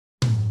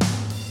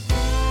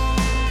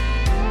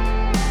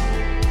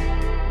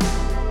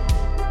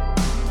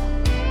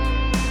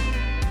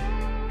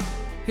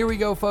Here we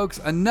go, folks.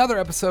 Another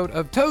episode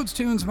of Toad's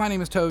Tunes. My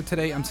name is Toad.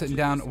 Today I'm sitting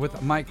down with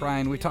Mike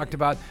Ryan. We talked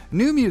about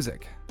new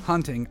music,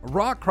 hunting,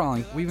 rock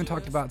crawling. We even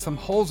talked about some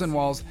holes in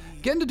walls,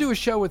 getting to do a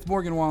show with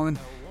Morgan Wallen,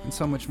 and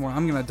so much more.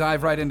 I'm going to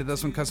dive right into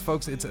this one because,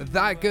 folks, it's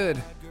that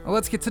good. Well,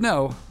 let's get to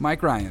know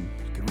Mike Ryan.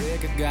 Could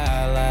wreck a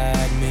guy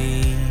like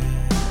me.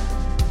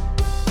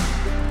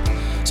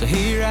 So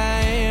here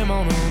I am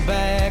on the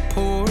back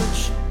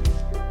porch.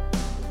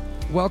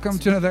 Welcome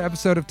to another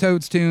episode of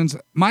Toad's Tunes.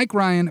 Mike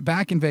Ryan,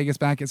 back in Vegas,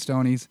 back at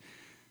Stoney's.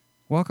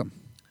 Welcome.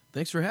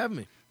 Thanks for having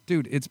me.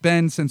 Dude, it's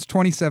been since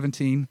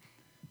 2017.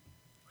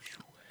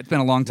 It's been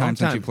a long time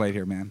since you played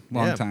here, man.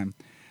 Long time.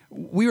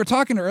 We were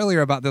talking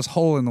earlier about this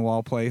hole in the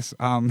wall place.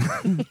 Kind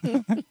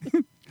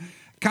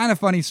of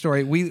funny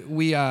story.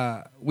 We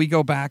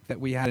go back that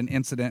we had an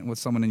incident with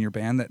someone in your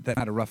band that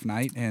had a rough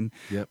night and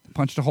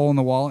punched a hole in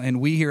the wall, and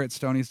we here at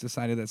Stoney's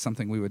decided that's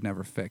something we would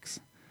never fix.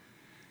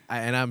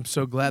 And I'm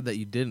so glad that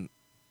you didn't.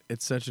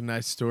 It's such a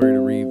nice story to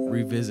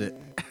revisit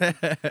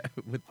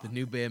with the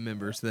new band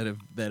members that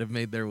have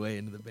made their way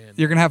into the band.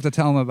 You're gonna have to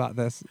tell them about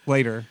this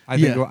later. I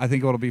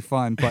think it'll be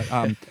fun. But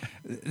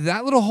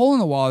that little hole in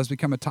the wall has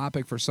become a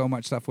topic for so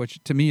much stuff,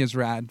 which to me is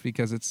rad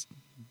because it's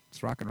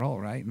rock and roll,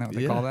 right? Isn't that what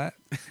they call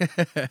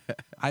that?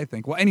 I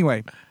think. Well,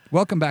 anyway,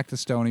 welcome back to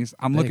Stoney's.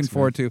 I'm looking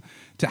forward to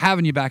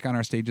having you back on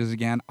our stages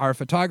again. Our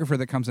photographer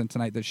that comes in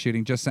tonight that's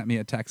shooting just sent me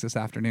a text this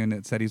afternoon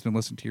that said he's been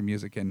listening to your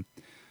music, and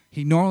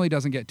he normally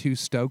doesn't get too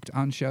stoked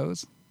on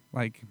shows,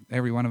 like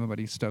every one of them, but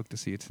he's stoked to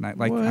see you tonight.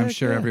 Like I'm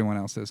sure everyone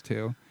else is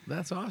too.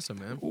 That's awesome,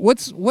 man.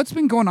 What's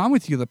been going on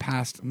with you the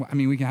past? I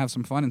mean, we can have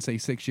some fun and say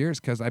 6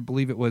 years because I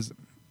believe it was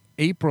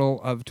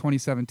April of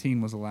 2017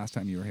 was the last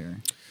time you were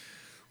here.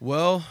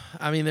 Well,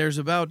 I mean, there's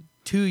about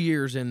 2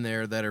 years in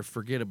there that are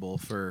forgettable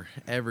for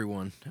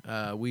everyone.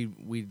 We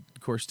of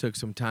course took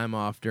some time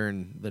off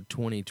during the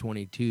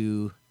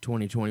 2022,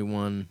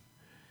 2021.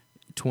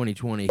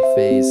 2020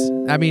 phase.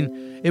 I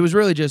mean, it was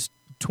really just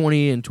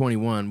 20 and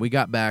 21. We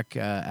got back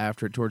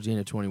after towards the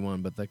end of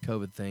 21, but the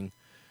COVID thing,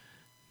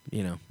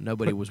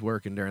 nobody was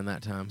working during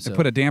that time. So it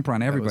put a damper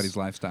on everybody's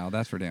lifestyle.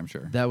 That's for damn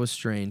sure. That was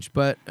strange.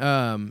 But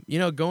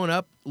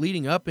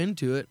leading up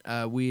into it,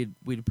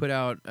 we'd put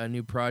out a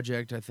new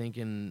project, I think,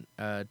 in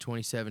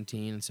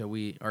 2017, and so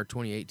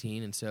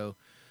 2018, and so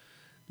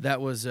that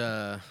was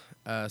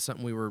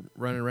something we were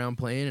running around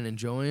playing and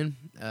enjoying.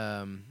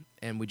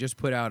 And we just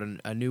put out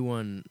a new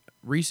one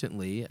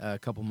recently, a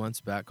couple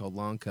months back, called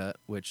Long Cut,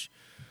 which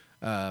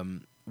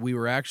we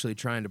were actually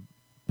trying to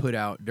put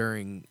out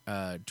during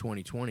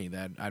 2020.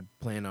 That I'd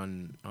planned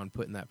on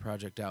putting that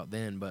project out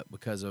then, but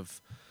because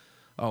of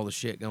all the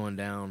shit going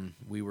down,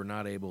 we were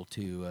not able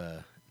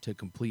to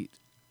complete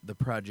the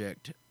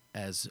project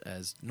as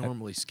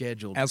normally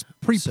scheduled, as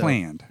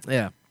pre-planned.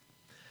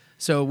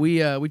 So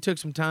we took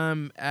some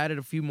time, added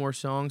a few more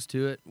songs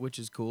to it, which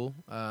is cool.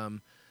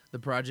 The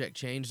project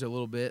changed a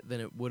little bit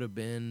than it would have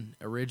been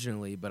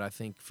originally, but I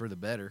think for the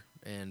better.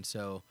 And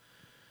so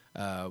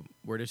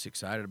we're just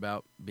excited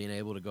about being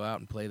able to go out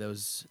and play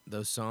those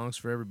songs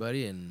for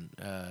everybody, and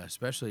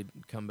especially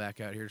come back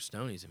out here to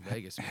Stoney's in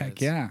Vegas. Heck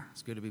yeah.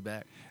 It's good to be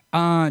back.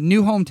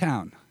 New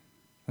Hometown.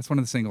 That's one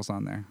of the singles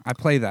on there. I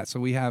play that. So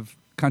we have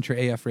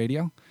Country AF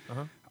Radio.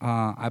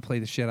 I play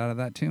the shit out of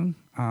that tune.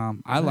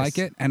 I like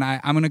it, and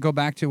I'm going to go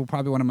back to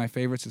probably one of my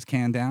favorites is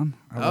Can Down.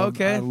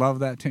 I love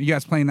that tune. You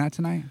guys playing that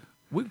tonight?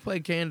 We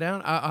played Can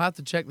Down. I'll have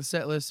to check the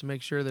set list to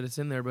make sure that it's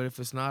in there, but if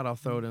it's not, I'll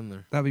throw it in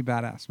there. That'd be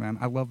badass, man.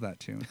 I love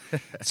that tune.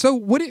 So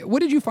what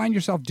did you find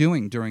yourself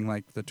doing during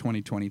like the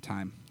 2020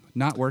 time?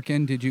 Not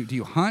working? Do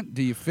you hunt?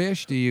 Do you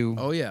fish? Do you?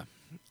 Oh yeah.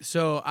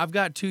 So I've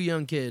got 2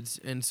 young kids,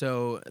 and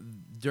so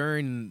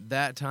during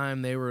that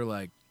time they were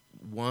like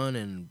 1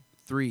 and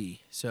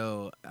 3.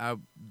 So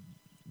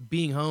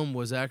being home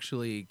was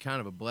actually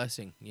kind of a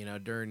blessing.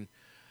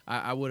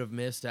 I would have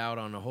missed out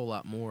on a whole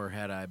lot more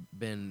had I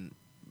been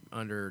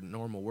under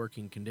normal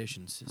working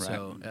conditions. Right.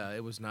 So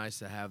it was nice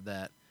to have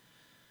that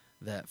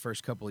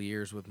first couple of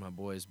years with my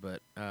boys,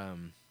 but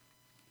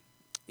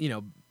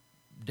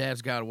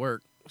dad's got to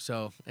work,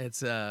 so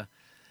it's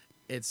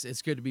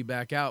good to be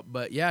back out.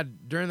 But yeah,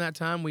 during that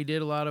time we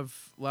did a lot of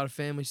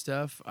family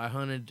stuff. I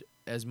hunted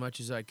as much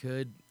as I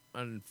could.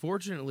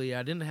 Unfortunately,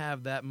 I didn't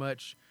have that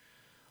much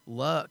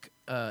luck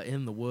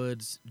in the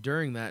woods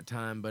during that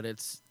time, but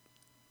it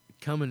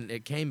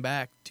came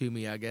back to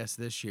me, I guess,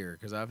 this year,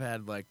 because I've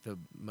had like the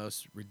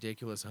most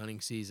ridiculous hunting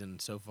season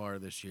so far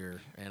this year,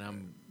 and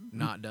I'm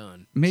not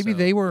done. Maybe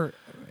they were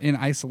in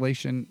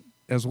isolation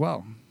as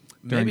well.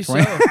 Maybe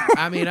so.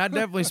 I mean, I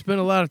definitely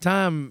spent a lot of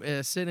time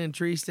sitting in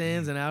tree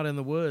stands and out in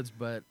the woods,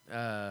 but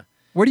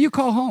where do you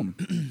call home?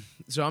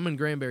 So I'm in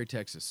Granbury,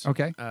 Texas.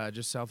 Okay.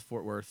 Just south of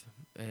Fort Worth,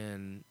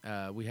 and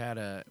we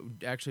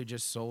actually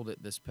just sold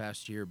it this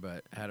past year,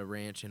 but had a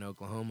ranch in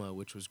Oklahoma,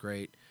 which was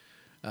great.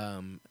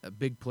 A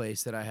big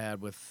place that I had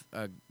with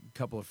a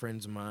couple of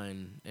friends of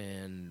mine,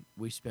 and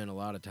we spent a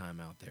lot of time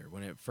out there.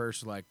 When it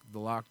first, the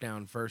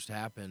lockdown first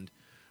happened,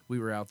 we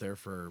were out there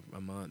for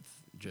a month.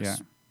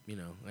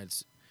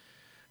 It's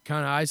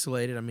kind of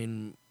isolated. I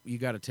mean, you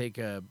got to take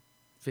a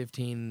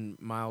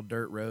 15-mile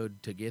dirt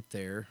road to get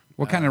there.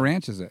 What kind of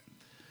ranch is it?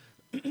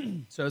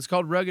 So it's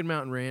called Rugged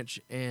Mountain Ranch,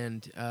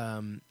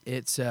 and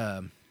it's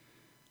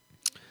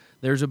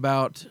there's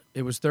about,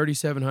 it was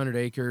 3,700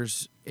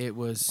 acres. It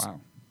was Wow.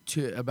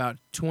 about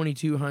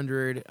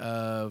 2,200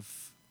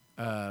 of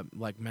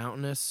like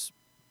mountainous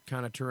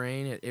kind of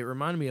terrain. It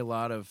reminded me a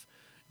lot of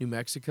New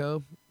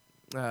Mexico.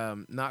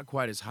 Not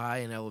quite as high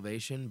in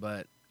elevation,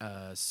 but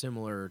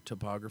similar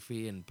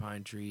topography and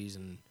pine trees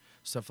and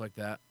stuff like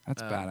that.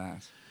 That's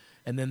badass.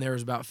 And then there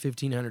was about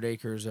 1,500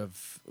 acres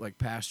of like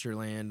pasture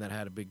land that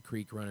had a big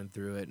creek running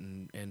through it,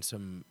 and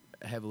some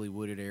heavily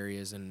wooded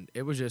areas. And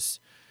it was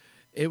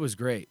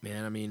great,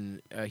 man. I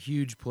mean, a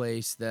huge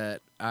place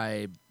that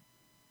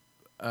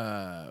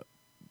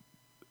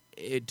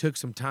it took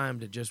some time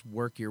to just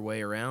work your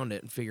way around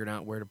it and figuring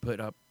out where to put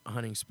up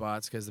hunting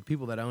spots, because the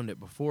people that owned it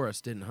before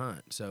us didn't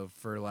hunt. So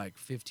for like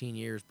 15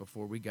 years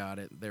before we got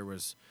it, there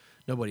was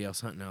nobody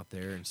else hunting out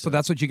there. And So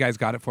that's what you guys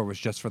got it for, was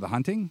just for the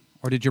hunting?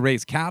 Or did you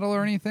raise cattle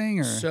or anything?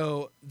 Or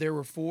So there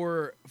were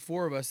four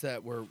of us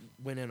that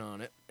went in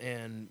on it,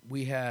 and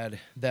we had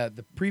that.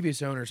 The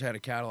previous owners had a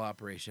cattle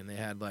operation. They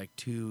had like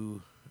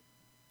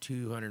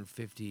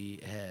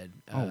 250 head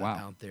Oh, wow.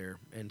 out there,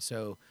 and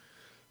so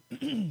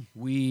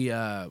we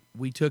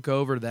took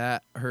over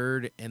that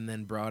herd and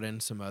then brought in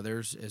some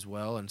others as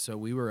well, and so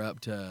we were up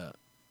to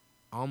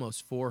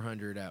almost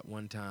 400 at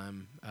one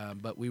time.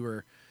 But we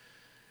were.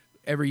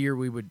 Every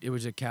year it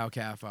was a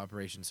cow-calf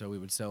operation, so we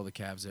would sell the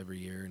calves every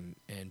year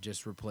and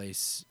just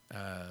replace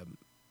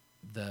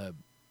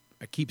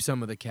keep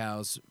some of the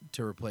cows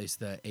to replace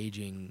the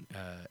aging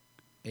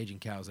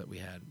cows that we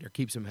had, or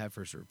keep some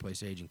heifers to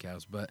replace aging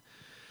cows. But,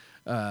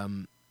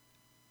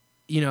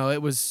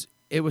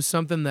 it was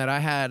something that I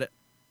had.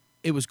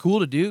 It was cool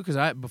to do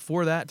because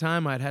before that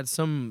time I'd had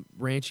some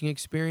ranching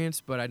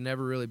experience, but I'd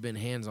never really been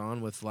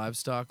hands-on with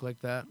livestock like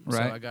that.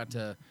 Right. So I got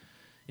to...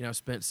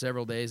 spent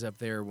several days up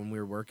there when we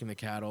were working the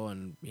cattle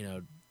and,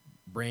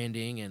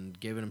 branding and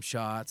giving them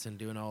shots and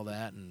doing all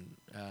that. And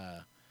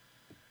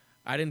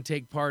I didn't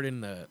take part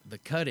in the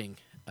cutting,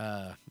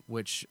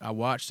 which I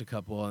watched a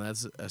couple, and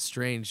that's a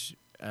strange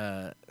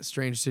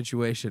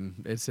situation.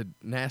 It's a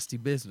nasty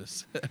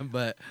business,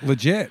 but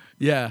legit.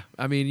 yeah,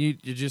 I mean, you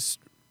just,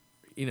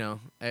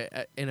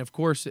 and of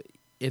course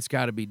it's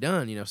got to be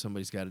done.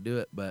 Somebody's got to do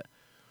it, but.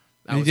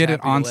 You did it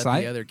on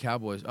site? The other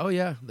cowboys. Oh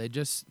yeah, they'd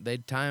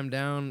tie them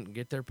down,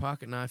 get their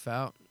pocket knife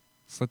out,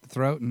 Slit the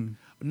throat and.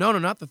 No,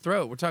 not the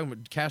throat. We're talking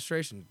about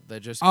castration. They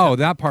just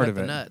that part of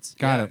the it. Nuts.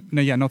 Got Yeah. it.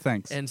 No, no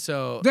thanks. And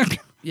so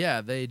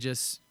yeah, they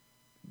just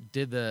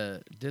did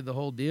the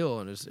whole deal,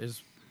 and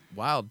it's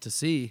wild to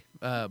see.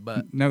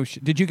 But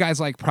did you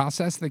guys like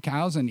process the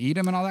cows and eat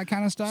them and all that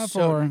kind of stuff,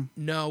 so, or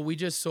no? We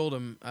just sold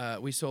them.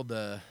 We sold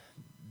the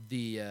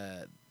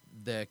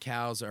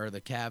cows or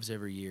the calves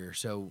every year,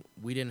 so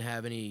we didn't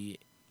have any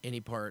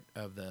part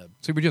of the.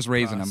 So we're just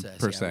raising process. them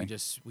per Yeah,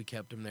 se. we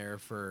kept them there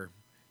for,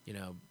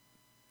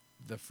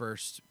 the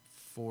first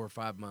 4 or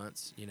 5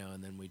 months,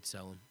 and then we'd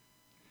sell them.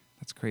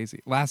 That's crazy.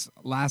 Last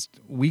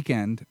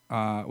weekend,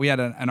 we had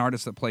an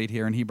artist that played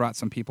here, and he brought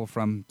some people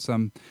from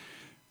some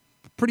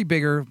pretty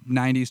bigger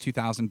 90s,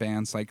 2000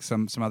 bands, like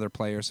some other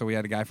players. So we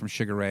had a guy from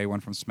Sugar Ray,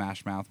 one from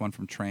Smash Mouth, one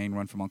from Train,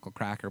 one from Uncle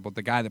Cracker. But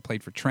the guy that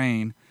played for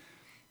Train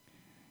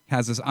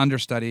has this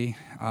understudy,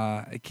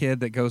 a kid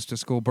that goes to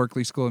school,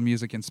 Berkeley School of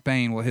Music in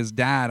Spain. Well, his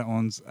dad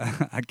owns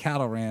a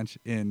cattle ranch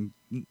in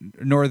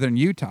northern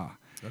Utah.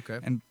 Okay.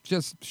 And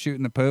just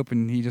shooting the poop,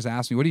 and he just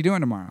asked me, "What are you doing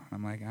tomorrow?"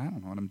 I'm like, "I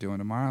don't know what I'm doing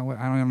tomorrow.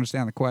 I don't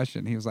understand the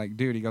question." He was like,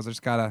 "Dude," he goes, "I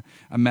just got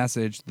a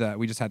message that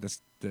we just had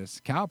this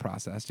cow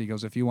processed." He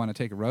goes, "If you want to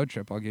take a road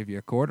trip, I'll give you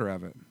a quarter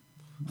of it."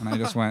 And I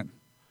just went,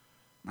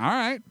 "All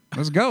right,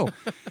 let's go."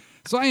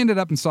 So I ended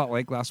up in Salt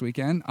Lake last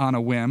weekend on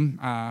a whim.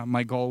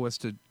 My goal was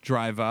to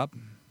drive up,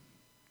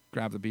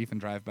 grab the beef,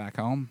 and drive back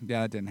home.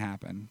 Yeah, that didn't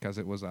happen because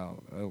it was a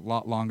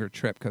lot longer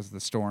trip because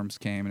the storms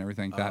came and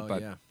everything like that.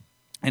 But yeah.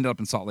 ended up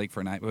in Salt Lake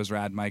for a night. It was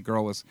rad. My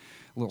girl was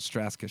a little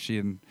stressed because she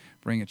didn't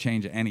bring a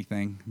change of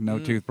anything. No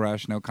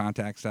toothbrush, no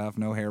contact stuff,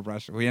 no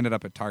hairbrush. We ended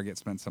up at Target,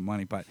 spent some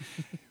money. But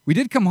we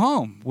did come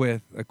home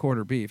with a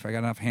quarter beef. I got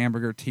enough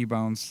hamburger,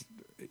 T-bones,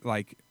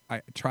 like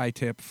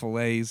tri-tip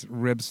fillets,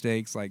 rib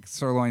steaks, like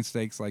sirloin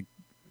steaks, like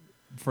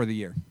for the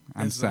year.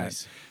 I'm That's set.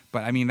 nice.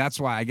 But, I mean, that's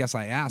why I guess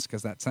I asked,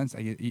 because that sense,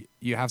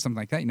 you have something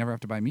like that, you never have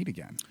to buy meat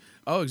again.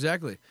 Oh,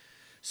 exactly.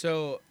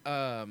 So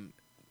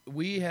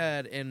we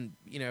had, and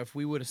if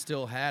we would have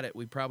still had it,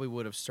 we probably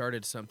would have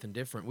started something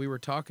different. We were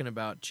talking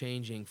about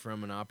changing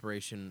from an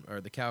operation, or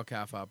the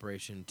cow-calf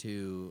operation,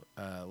 to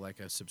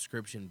like a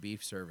subscription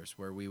beef service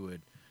where we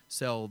would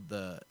sell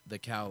the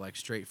cow like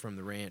straight from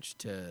the ranch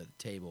to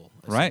table,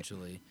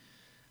 essentially,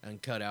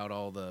 and cut out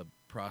all the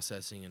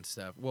processing and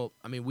stuff. Well,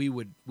 I mean, we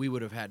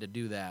would have had to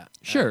do that.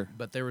 Sure.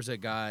 But there was a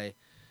guy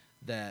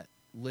that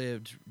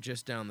lived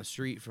just down the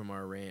street from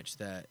our ranch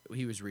that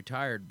he was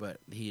retired, but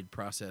he had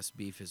processed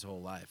beef his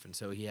whole life, and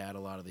so he had a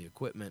lot of the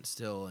equipment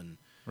still. And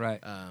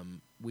Right.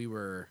 we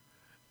were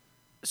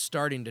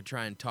starting to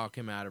try and talk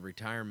him out of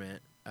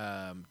retirement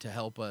to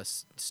help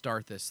us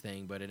start this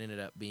thing, but it ended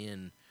up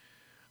being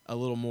a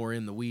little more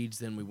in the weeds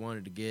than we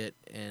wanted to get,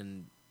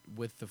 and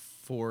with the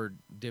 4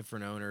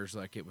 different owners,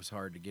 like, it was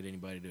hard to get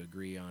anybody to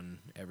agree on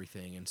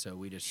everything, and so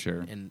we just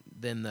Sure. And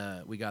then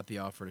we got the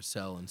offer to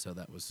sell, and so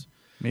that was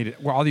Made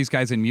it. Were all these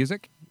guys in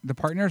music, the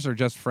partners, or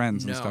just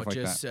friends and stuff like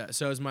just, that?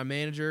 so it was my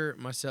manager,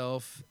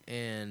 myself,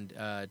 and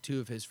 2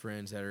 of his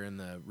friends that are in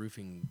the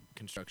roofing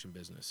construction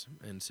business,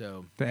 and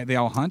so They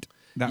all hunt?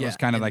 That Yeah, was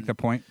kind of and- like the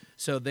point?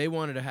 So they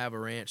wanted to have a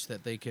ranch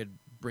that they could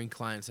bring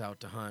clients out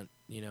to hunt,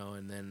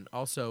 and then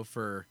also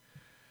for,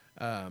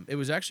 it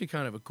was actually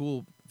kind of a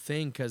cool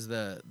thing because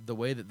the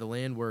way that the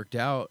land worked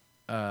out,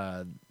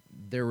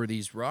 there were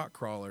these rock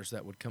crawlers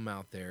that would come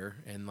out there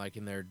and, like,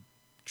 in their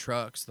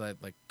trucks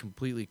that, like,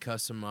 completely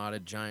custom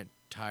modded, giant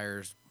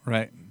tires,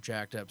 Right.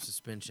 jacked up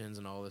suspensions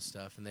and all this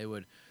stuff, and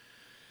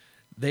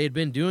they had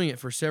been doing it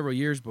for several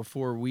years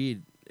before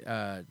we'd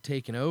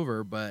taken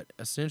over, but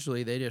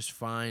essentially they just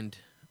find,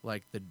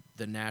 like,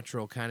 the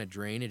natural kind of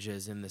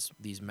drainages in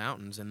these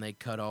mountains, and they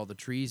cut all the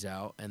trees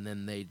out, and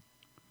then they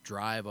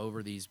drive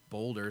over these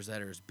boulders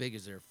that are as big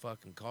as their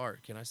fucking car.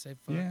 Can I say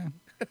fuck? Yeah.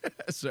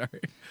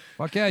 Sorry.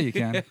 Fuck yeah, you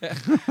can.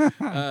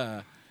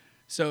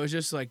 So it's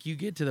just like you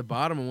get to the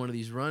bottom of one of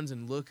these runs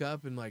and look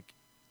up and, like,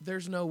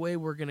 there's no way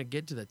we're going to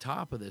get to the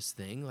top of this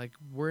thing. Like,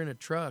 we're in a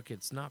truck.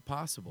 It's not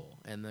possible.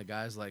 And the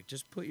guy's like,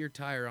 just put your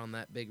tire on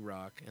that big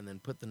rock and then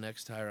put the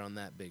next tire on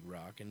that big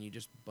rock. And you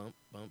just bump,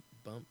 bump,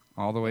 bump.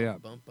 All the way bump,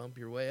 up. Bump, bump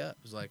your way up.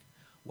 It's like,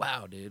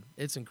 wow, dude.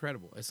 It's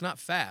incredible. It's not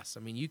fast. I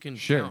mean, you can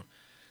Sure. count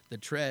the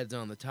treads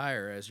on the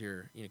tire as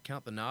you're,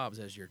 count the knobs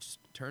as you're just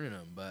turning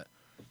them. But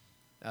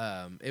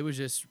it was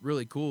just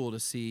really cool to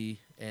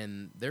see.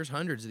 And there's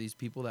hundreds of these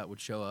people that would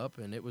show up,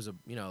 and it was a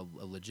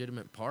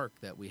legitimate park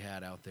that we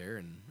had out there.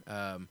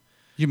 And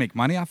You make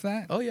money off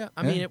that? oh yeah,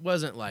 I Yeah. mean, it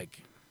wasn't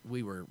like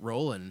we were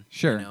rolling,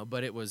 Sure.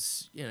 but it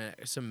was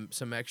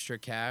some extra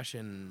cash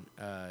and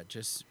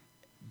just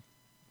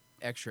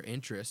extra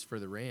interest for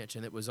the ranch,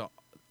 and it was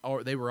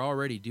they were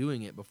already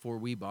doing it before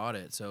we bought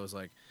it, so it was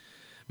like,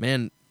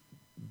 man,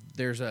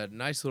 there's a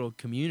nice little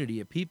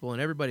community of people,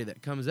 and everybody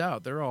that comes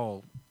out, they're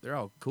all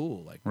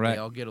cool, like Right. they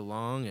all get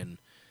along, and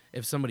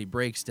if somebody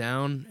breaks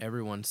down,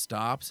 everyone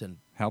stops and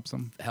Helps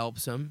them.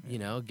 helps them,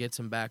 gets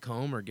them back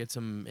home or gets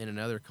them in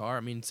another car. I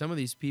mean, some of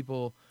these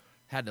people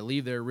had to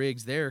leave their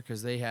rigs there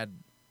because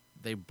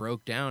they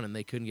broke down and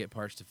they couldn't get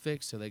parts to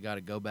fix, so they got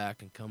to go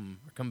back and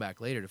come back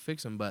later to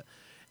fix them. But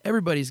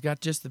everybody's got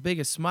just the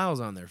biggest smiles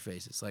on their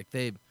faces. Like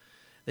they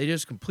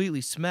just completely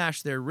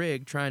smashed their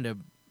rig trying to,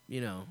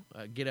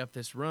 get up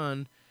this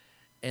run,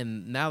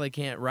 and now they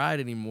can't ride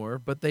anymore,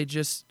 but they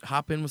just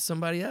hop in with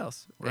somebody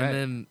else Right.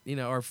 and then,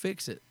 or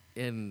fix it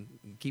and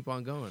keep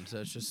on going. So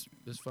it's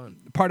fun.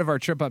 Part of our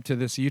trip up to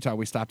this Utah,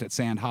 we stopped at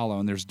Sand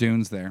Hollow, and there's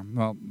dunes there.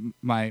 Well,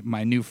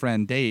 my new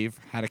friend Dave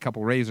had a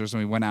couple razors,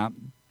 and we went out.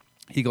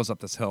 He goes up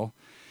this hill.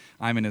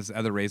 I'm in his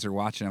other razor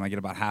watching him. I get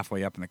about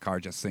halfway up, and the car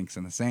just sinks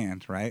in the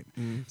sand, right?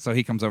 Mm-hmm. So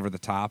he comes over the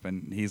top,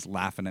 and he's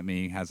laughing at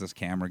me, has his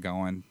camera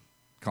going,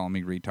 calling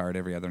me retard,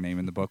 every other name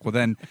in the book. Well,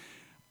 then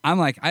I'm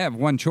like, I have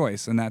one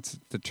choice, and that's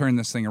to turn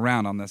this thing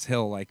around on this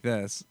hill like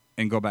this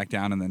and go back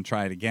down and then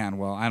try it again.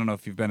 Well, I don't know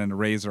if you've been in a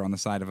razor on the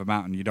side of a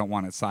mountain. You don't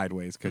want it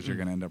sideways because you're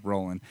going to end up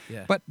rolling.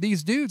 Yeah. But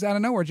these dudes out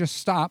of nowhere just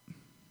stop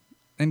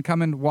and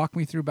come and walk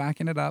me through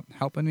backing it up,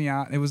 helping me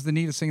out. It was the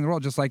neatest thing in the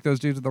world, just like those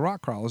dudes with the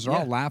rock crawlers. They're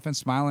all laughing,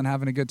 smiling,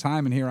 having a good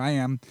time, and here I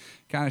am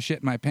kind of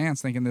shitting my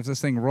pants thinking if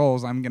this thing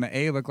rolls, I'm going to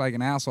A, look like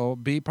an asshole,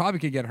 B, probably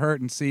could get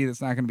hurt, and C,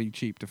 that's not going to be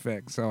cheap to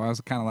fix. So I was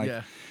kind of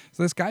like,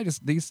 So this guy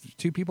these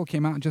 2 people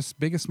came out and just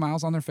biggest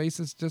smiles on their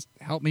faces, just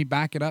helped me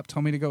back it up,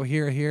 told me to go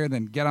here,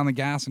 then get on the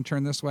gas and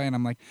turn this way. And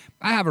I'm like,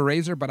 I have a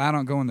razor, but I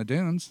don't go in the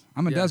dunes.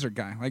 I'm a desert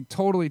guy. Like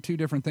totally 2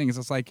 different things.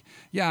 It's like,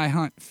 yeah, I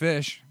hunt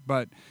fish,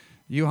 but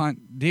you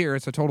hunt deer.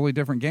 It's a totally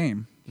different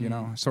game,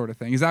 sort of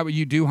thing. Is that what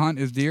you do hunt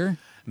is deer?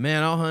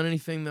 Man, I'll hunt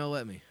anything they'll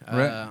let me.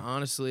 Right.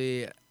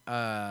 Honestly,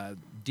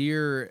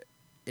 deer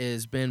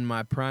has been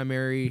my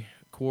primary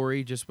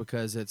quarry just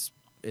because it's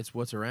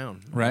what's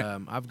around. Right.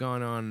 I've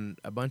gone on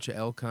a bunch of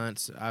elk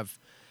hunts.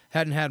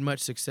 Hadn't had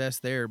much success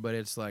there, but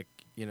it's like,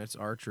 it's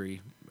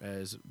archery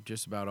as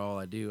just about all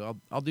I do.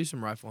 I'll do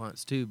some rifle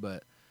hunts too,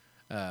 but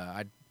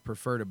I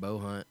prefer to bow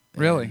hunt.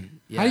 Really? And,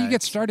 How do you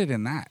get started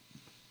in that?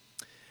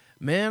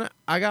 Man,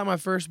 I got my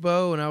first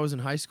bow when I was in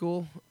high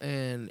school,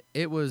 and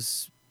it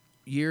was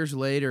years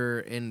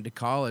later into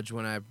college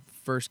when I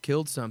first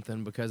killed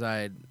something because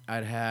I'd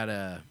had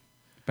a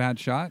Bad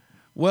shot?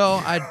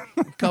 Well,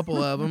 a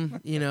couple of them,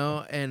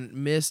 and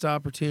missed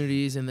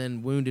opportunities and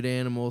then wounded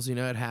animals. It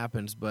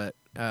happens, but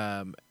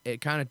it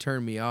kind of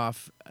turned me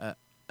off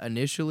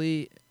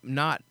initially.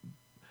 Not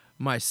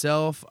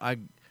myself.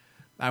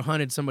 I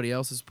hunted somebody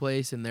else's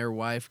place, and their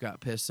wife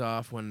got pissed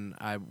off when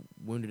I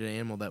wounded an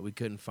animal that we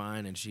couldn't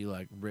find, and she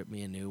ripped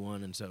me a new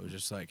one, and so it was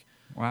just like,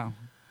 wow.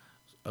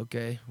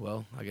 Okay,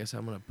 well, I guess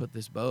I'm gonna put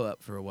this bow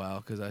up for a while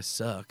because I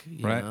suck,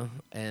 you Right. know.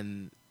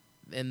 And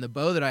the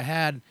bow that I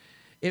had,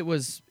 it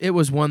was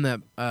one that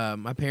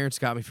my parents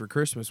got me for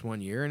Christmas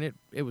one year, and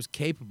it was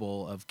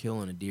capable of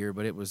killing a deer,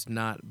 but it was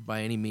not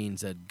by any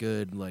means a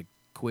good, like,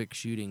 quick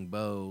shooting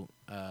bow.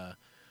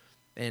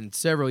 And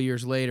several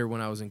years later,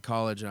 when I was in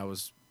college and I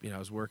was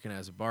working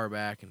as a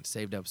barback and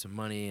saved up some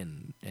money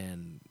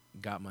and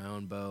got my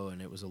own bow,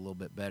 and it was a little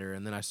bit better.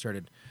 And then I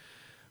started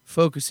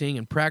focusing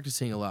and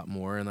practicing a lot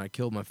more, and I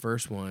killed my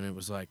first one. And it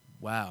was like,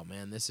 wow,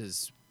 man, this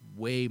is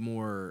way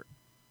more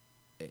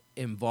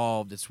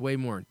involved. It's way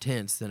more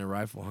intense than a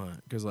rifle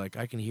hunt, because, like,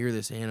 I can hear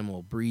this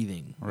animal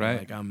breathing. Right.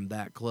 Like, I'm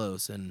that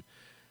close, and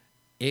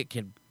it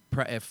can.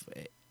 If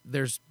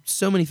there's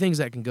so many things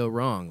that can go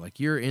wrong. Like,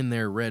 you're in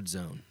their red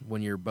zone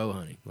when you're bow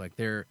hunting. Like,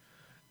 they're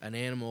an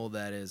animal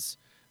that is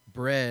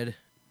bred.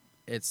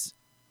 It's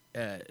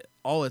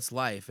all its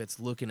life, it's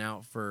looking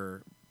out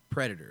for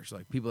predators,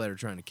 like people that are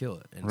trying to kill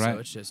it. And right. so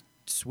it's just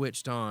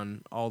switched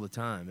on all the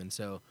time. And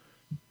so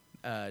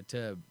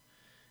to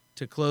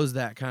close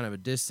that kind of a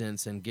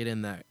distance and get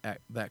in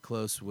that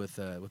close with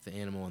the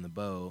animal and the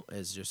bow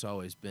has just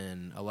always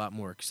been a lot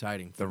more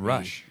exciting for the me.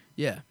 rush.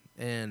 Yeah.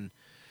 And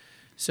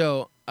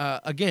so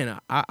again,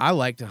 I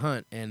like to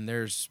hunt, and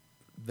there's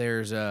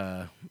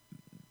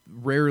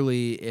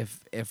rarely,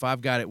 if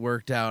I've got it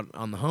worked out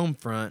on the home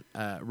front,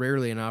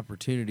 rarely an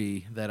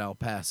opportunity that I'll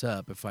pass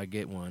up if I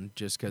get one,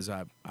 just because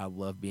I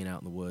love being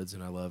out in the woods,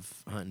 and I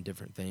love hunting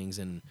different things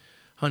and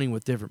hunting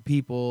with different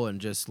people and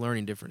just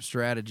learning different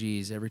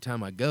strategies. Every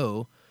time I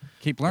go,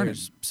 keep learning.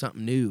 There's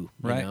something new,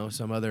 right. you know,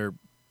 some other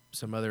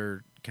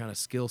kind of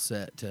skill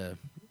set to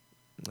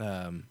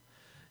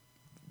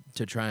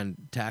try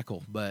and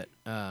tackle. But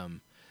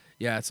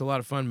yeah, it's a lot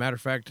of fun. Matter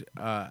of fact,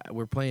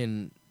 we're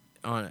playing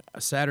on a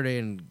Saturday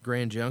in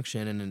Grand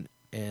Junction,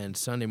 and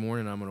Sunday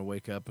morning I'm going to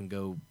wake up and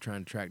go try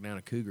and track down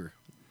a cougar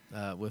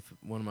with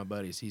one of my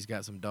buddies. He's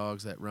got some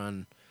dogs that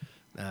run.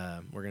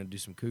 We're going to do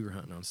some cougar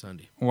hunting on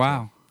Sunday.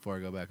 Wow. So, before I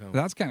go back home.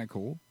 That's kind of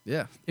cool.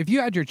 Yeah. If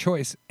you had your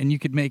choice and you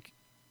could make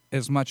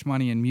as much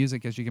money in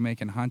music as you can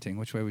make in hunting,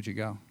 which way would you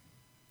go?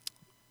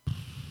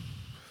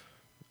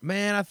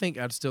 Man, I think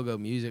I'd still go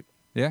music.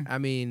 Yeah. I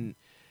mean,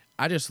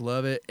 I just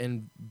love it,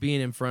 and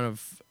being in front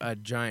of a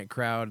giant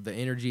crowd, the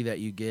energy that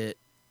you get.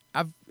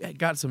 I've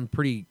got some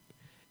pretty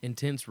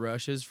intense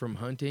rushes from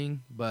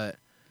hunting, but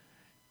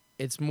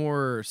it's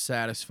more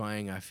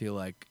satisfying, I feel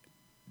like,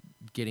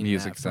 getting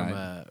music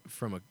that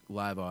from a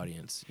live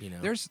audience. You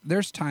know,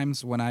 there's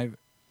times when I've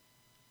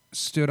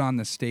stood on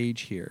the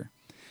stage here,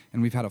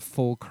 and we've had a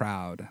full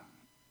crowd,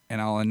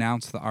 and I'll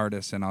announce the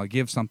artist, and I'll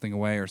give something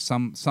away or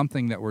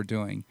something that we're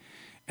doing,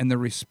 and the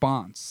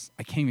response,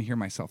 I can't even hear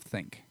myself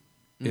think.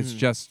 Mm-hmm. It's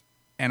just,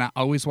 and I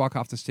always walk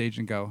off the stage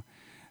and go,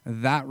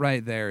 that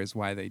right there is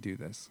why they do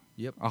this.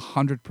 Yep.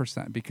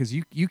 100%. Because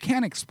you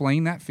can't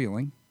explain that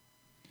feeling.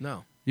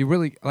 No. You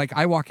really, like,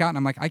 I walk out and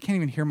I'm like, I can't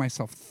even hear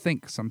myself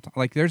think sometimes.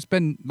 Like, there's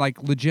been,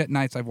 like, legit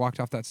nights I've walked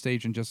off that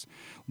stage and just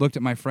looked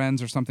at my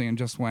friends or something and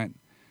just went,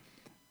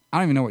 I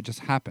don't even know what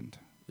just happened.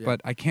 Yep.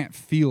 But I can't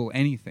feel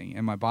anything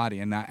in my body.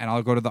 And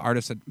I'll go to the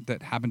artist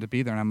that happened to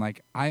be there, and I'm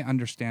like, I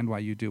understand why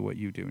you do what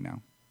you do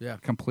now. Yeah.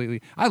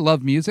 Completely. I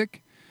love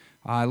music.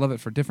 I love it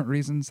for different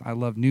reasons. I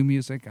love new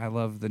music. I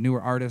love the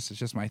newer artists. It's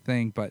just my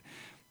thing. But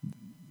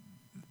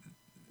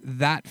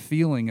that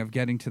feeling of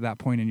getting to that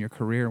point in your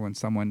career when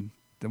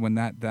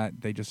that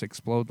they just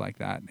explode like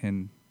that,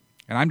 and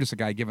I'm just a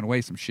guy giving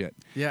away some shit.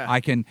 Yeah.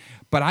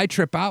 But I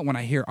trip out when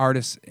I hear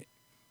artists.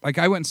 Like,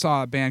 I went and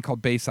saw a band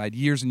called Bayside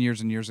years and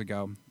years and years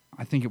ago.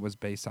 I think it was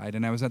Bayside,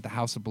 and I was at the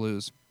House of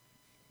Blues,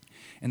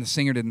 and the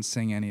singer didn't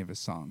sing any of his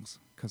songs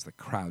because the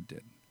crowd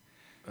did.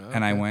 Okay.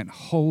 And I went,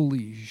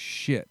 holy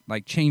shit,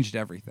 like, changed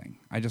everything.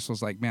 I just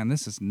was like, man,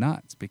 this is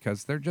nuts,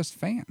 because they're just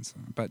fans.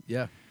 But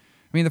yeah, I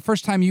mean, the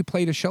first time you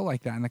played a show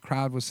like that and the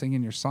crowd was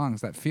singing your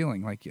songs, that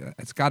feeling, like,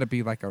 it's got to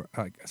be like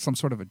some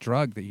sort of a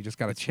drug that you just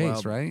got to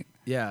chase, right?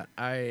 Yeah,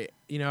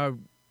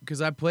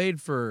 because I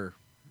played for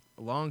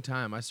a long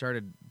time. I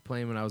started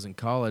playing when I was in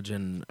college,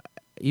 and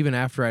even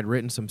after I'd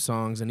written some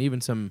songs, and even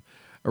some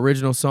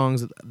original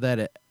songs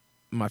that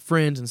my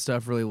friends and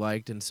stuff really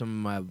liked, and some of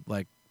my,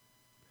 like,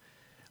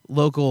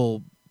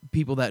 local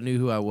people that knew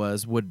who I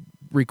was would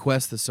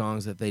request the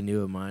songs that they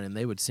knew of mine, and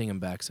they would sing them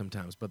back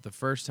sometimes. But the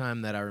first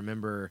time that I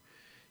remember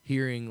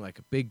hearing, like,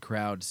 a big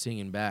crowd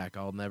singing back,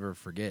 I'll never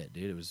forget,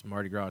 dude. It was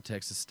Mardi Gras,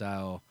 Texas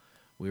style.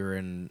 We were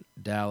in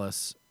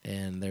Dallas,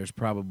 and there's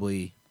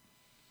probably,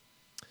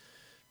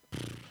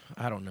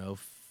 I don't know,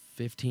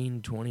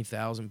 15,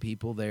 20,000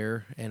 people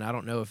there. And I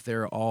don't know if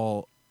they're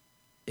all,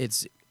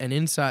 it's an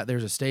inside,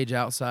 there's a stage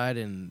outside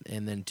and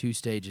then two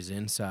stages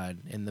inside.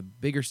 And the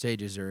bigger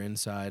stages are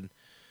inside.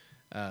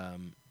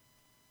 And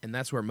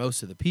that's where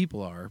most of the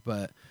people are.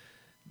 But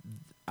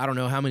I don't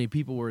know how many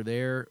people were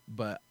there,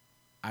 but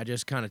I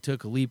just kind of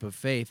took a leap of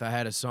faith. I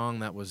had a song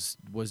that was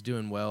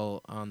doing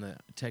well on the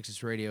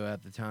Texas radio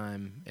at the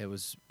time. It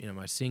was,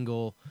 my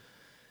single,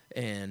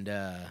 and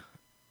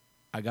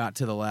I got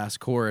to the last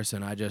chorus,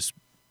 and I just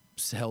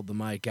held the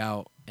mic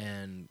out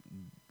and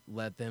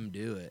let them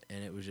do it.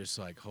 And it was just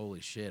like, holy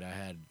shit, I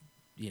had,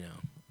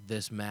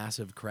 this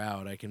massive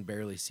crowd I can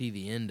barely see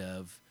the end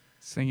of,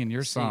 singing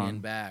your song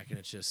singing back, and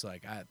it's just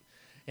like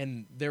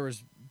and there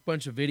was a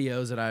bunch of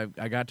videos that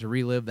I got to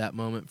relive that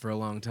moment for a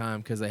long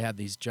time because they had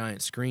these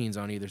giant screens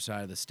on either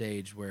side of the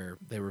stage where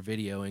they were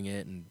videoing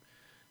it, and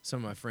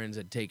some of my friends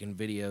had taken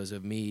videos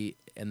of me,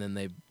 and then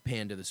they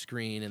panned to the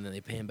screen, and then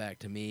they panned back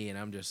to me, and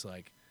I'm just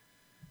like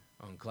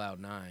on cloud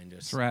nine,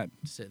 just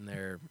sitting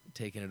there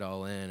taking it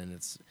all in, and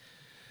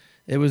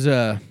it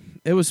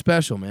was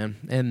special, man,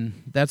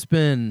 and that's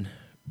been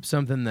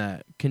something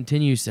that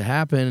continues to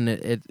happen. And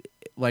it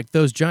like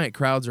those giant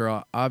crowds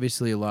are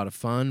obviously a lot of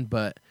fun,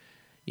 but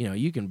you know,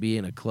 you can be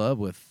in a club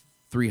with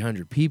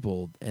 300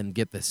 people and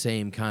get the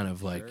same kind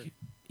of like, sure,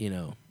 you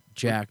know,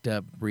 jacked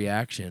up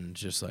reaction.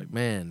 Just like,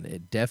 man,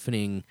 it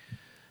deafening.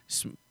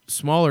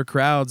 Smaller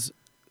crowds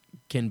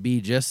can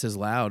be just as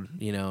loud,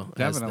 you know,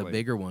 definitely, as the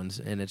bigger ones,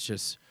 and it's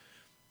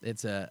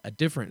a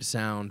different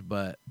sound,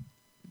 but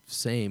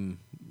same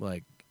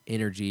like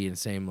energy and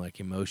same like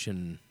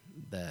emotion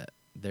that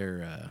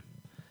they're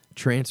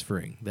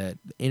transferring. That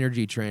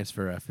energy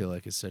transfer, I feel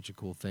like, is such a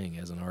cool thing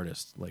as an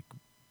artist. Like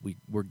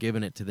we're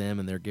giving it to them,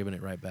 and they're giving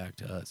it right back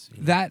to us.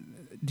 You know? That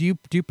do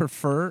you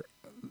prefer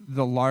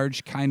the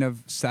large kind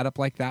of setup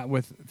like that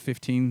with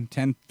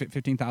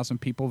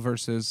 15,000 people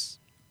versus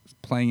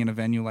playing in a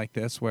venue like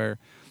this where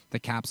the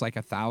cap's like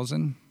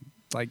 1,000?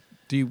 Like,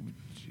 you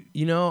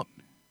know,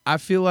 I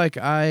feel like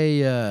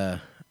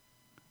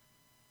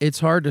it's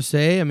hard to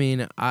say. I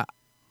mean,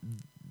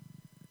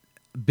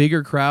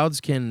 bigger crowds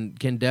can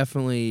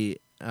definitely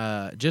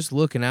just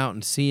looking out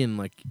and seeing,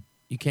 like,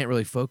 you can't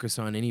really focus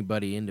on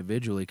anybody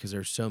individually because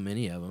there's so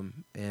many of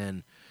them,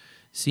 and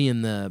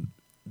seeing the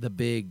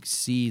big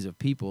seas of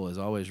people is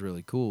always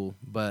really cool.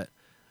 But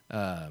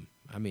I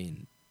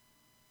mean,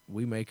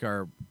 we make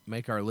our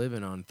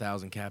living on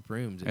 1,000 cap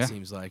rooms, it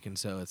seems like, and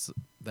so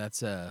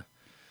that's a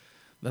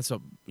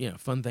you know,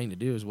 fun thing to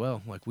do as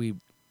well. Like we've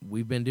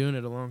been doing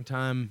it a long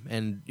time,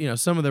 and you know,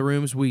 some of the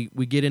rooms we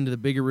get into the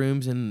bigger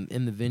rooms in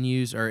the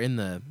venues or in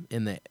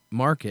the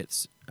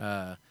markets,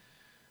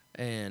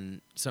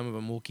 and some of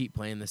them we'll keep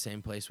playing the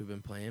same place we've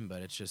been playing,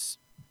 but it's just,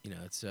 you know,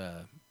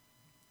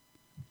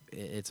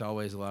 it's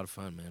always a lot of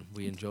fun, man.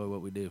 We enjoy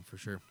what we do for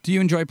sure. Do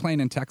you enjoy playing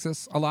in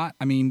Texas a lot?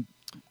 I mean,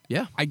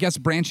 yeah, I guess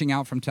branching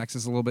out from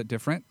Texas is a little bit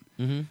different.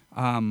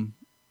 Mm-hmm.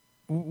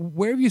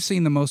 Where have you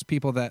seen the most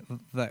people that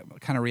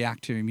kind of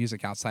react to your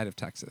music outside of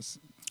Texas?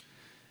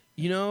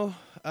 You know,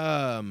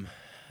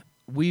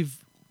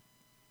 we've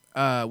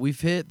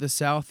hit the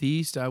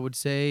Southeast, I would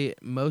say,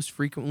 most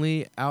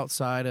frequently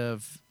outside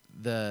of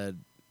the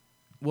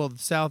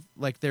South.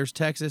 Like, there's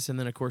Texas, and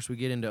then of course we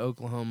get into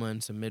Oklahoma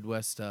and some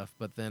Midwest stuff,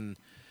 but then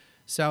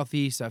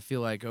Southeast, I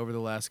feel like over the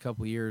last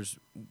couple of years,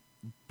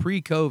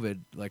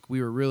 pre-COVID, like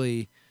we were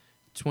really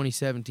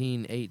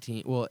 2017,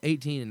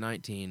 18 and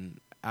 19,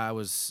 I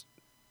was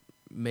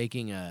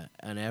making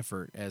an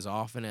effort as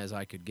often as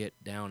I could get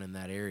down in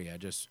that area.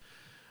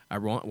 I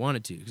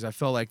wanted to, because I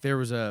felt like there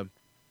was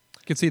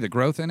You could see the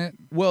growth in it.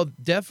 Well,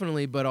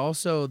 definitely, but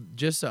also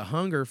just a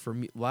hunger for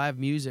live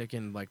music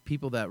and like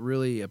people that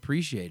really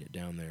appreciate it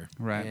down there.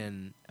 Right.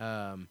 And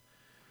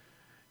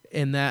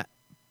in that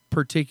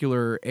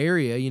particular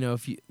area, you know,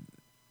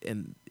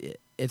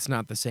 it's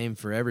not the same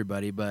for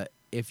everybody, but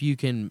if you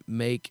can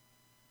make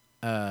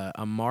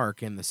a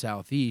mark in the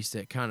Southeast,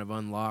 it kind of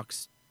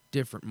unlocks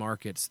different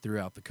markets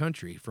throughout the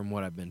country, from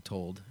what I've been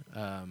told.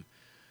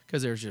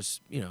 Because there's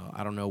just, you know,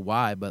 I don't know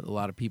why, but a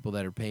lot of people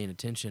that are paying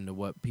attention to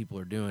what people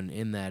are doing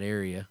in that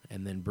area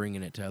and then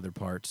bringing it to other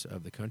parts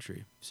of the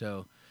country.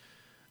 So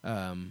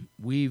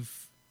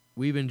we've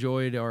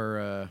enjoyed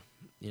our,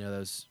 you know,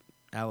 those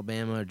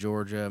Alabama,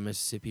 Georgia,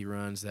 Mississippi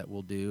runs that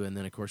we'll do, and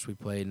then of course we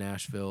play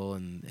Nashville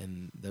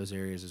and those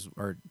areas,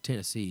 or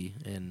Tennessee,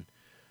 and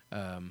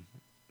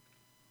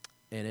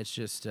it's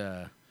just, you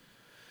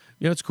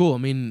know, it's cool. I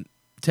mean,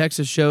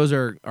 Texas shows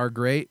are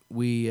great.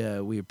 We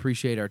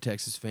appreciate our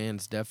Texas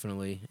fans,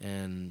 definitely,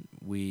 and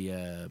we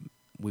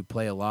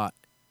play a lot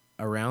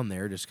around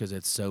there just because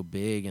it's so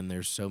big and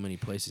there's so many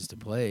places to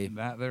play.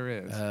 That there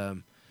is.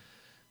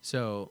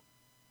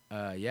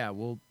 Yeah,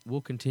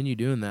 we'll continue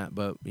doing that,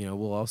 but you know,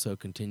 we'll also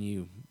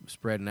continue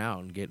spreading out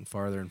and getting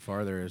farther and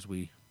farther as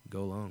we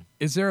go along.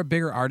 Is there a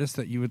bigger artist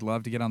that you would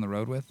love to get on the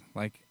road with?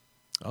 Like,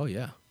 oh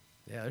yeah,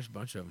 there's a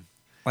bunch of them.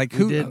 Like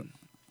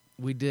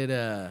We did.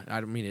 I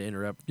don't mean to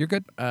interrupt. You're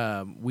good.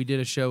 We did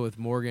a show with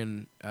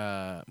Morgan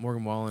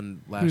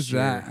Wallen last Who's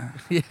year.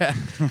 Who's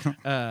that?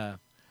 Yeah.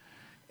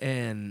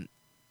 And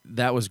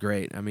that was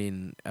great. I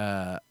mean,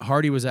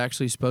 Hardy was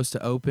actually supposed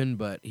to open,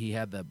 but he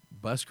had the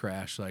bus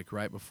crash like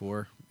right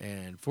before,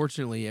 and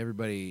fortunately,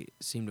 everybody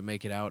seemed to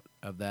make it out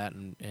of that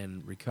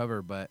and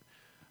recover. But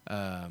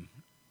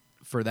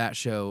for that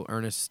show,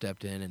 Ernest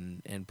stepped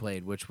in and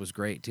played, which was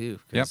great too.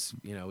 Because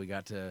you know, we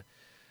got to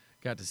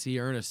see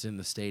Ernest in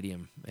the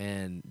stadium,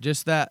 and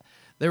just that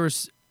there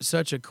was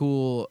such a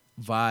cool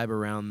vibe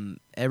around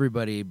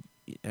everybody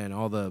and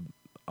all the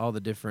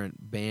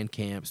different band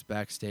camps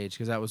backstage,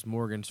 because that was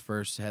Morgan's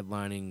first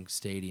headlining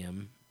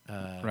stadium,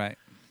 right,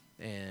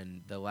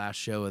 and the last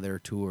show of their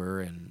tour,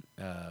 and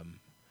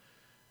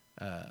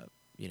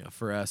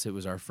for us, it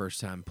was our first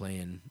time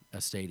playing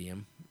a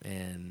stadium,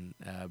 and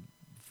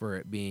for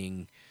it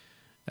being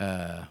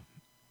right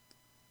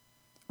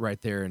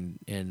there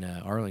in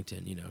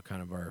Arlington,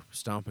 kind of our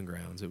stomping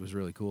grounds, it was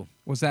really cool.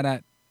 Was that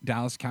at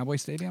Dallas Cowboy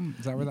Stadium?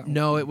 Is that where that?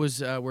 No, it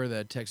was where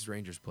the Texas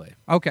Rangers play.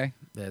 Okay,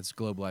 That's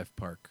Globe Life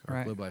Park or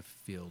Right. Globe Life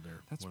Field,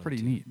 or that's one of pretty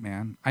the two. neat,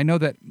 man. I know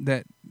that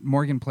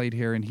Morgan played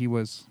here, and he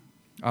was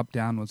Up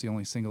Down was the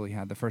only single he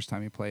had the first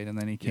time he played, and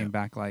then he came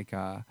Yeah.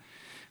 back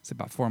it's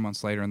about 4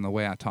 months later, and The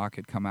Way I Talk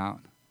had come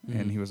out,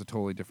 Mhm. and he was a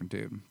totally different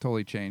dude,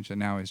 totally changed, and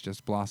now he's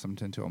just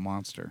blossomed into a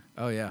monster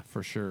Oh yeah,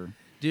 for sure.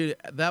 dude,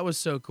 that was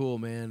so cool,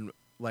 man.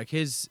 Like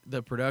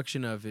the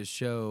production of his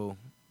show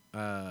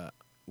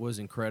was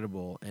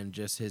incredible, and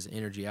just his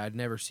energy. I'd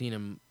never seen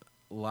him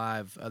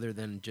live other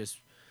than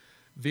just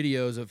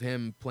videos of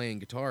him playing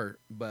guitar,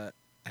 but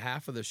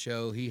half of the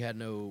show he had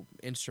no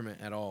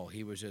instrument at all.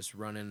 He was just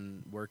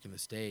running, working the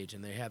stage,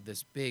 and they have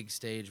this big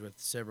stage with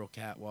several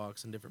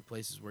catwalks and different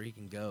places where he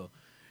can go.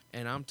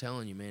 And I'm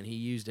telling you, man, he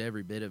used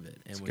every bit of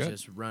it and That's was good.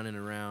 just running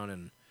around,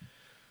 and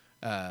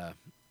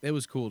it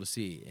was cool to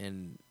see.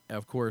 And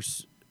of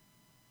course,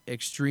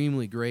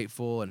 extremely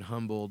grateful and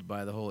humbled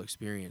by the whole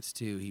experience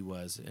too. He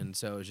was, and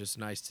so it was just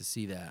nice to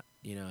see that,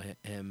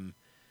 him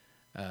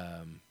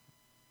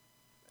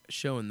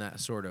showing that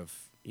sort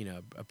of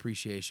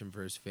appreciation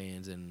for his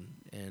fans,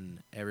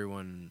 and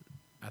everyone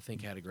I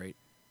think had a great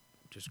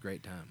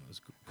time. It was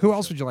cool. Who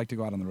else would you like to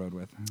go out on the road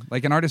with?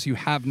 Like an artist you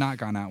have not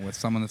gone out with,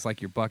 someone that's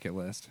like your bucket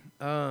list.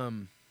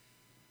 Man,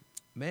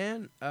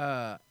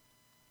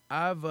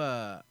 I've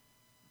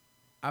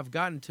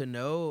gotten to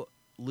know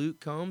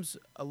Luke Combs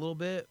a little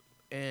bit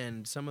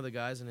and some of the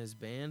guys in his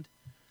band.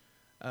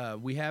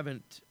 We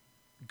haven't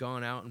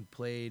gone out and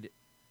played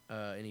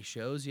any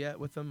shows yet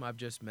with them. I've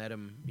just met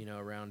him,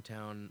 around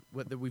town.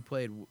 We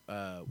played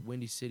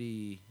Windy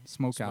City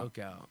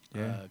Smokeout.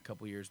 Yeah. a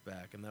couple years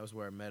back, and that was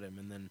where I met him.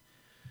 And then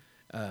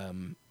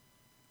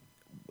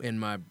in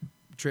my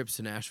trips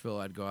to Nashville,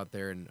 I'd go out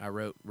there and I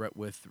wrote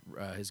with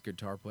his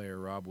guitar player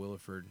Rob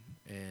Williford,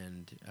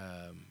 and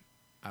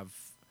I've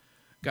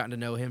gotten to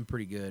know him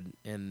pretty good.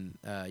 And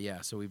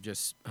so we've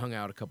just hung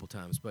out a couple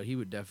times. But he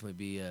would definitely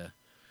be a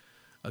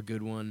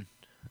good one.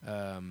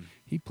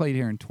 He played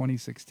here in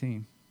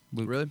 2016.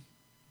 Luke. Really?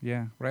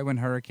 Yeah, right when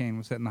Hurricane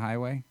was hitting the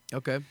highway.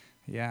 Okay.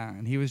 Yeah,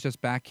 and he was just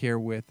back here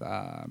with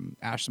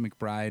Ashley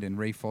McBride and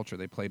Ray Fulcher.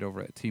 They played over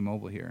at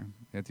T-Mobile here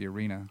at the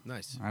arena.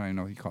 Nice. I don't even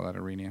know if you call that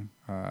arena.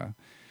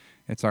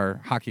 It's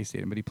our hockey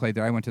stadium, but he played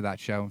there. I went to that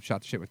show,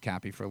 shot the shit with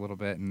Cappy for a little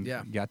bit, and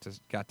Yeah. got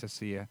to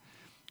see a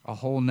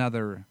whole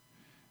nother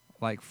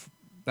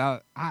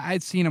that.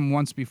 I'd seen him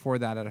once before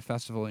that at a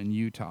festival in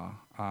Utah,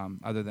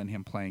 other than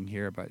him playing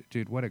here. But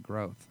dude, what a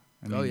growth!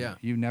 I mean, Oh, yeah.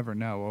 You never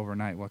know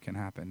overnight what can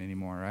happen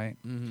anymore, right?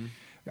 Mm-hmm.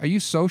 Are you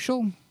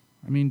social?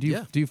 I mean, do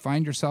Yeah. you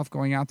find yourself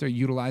going out there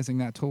utilizing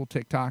that tool,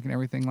 TikTok and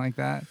everything like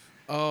that?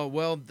 Oh,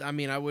 well, I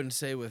mean, I wouldn't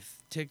say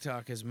with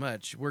TikTok as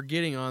much. We're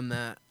getting on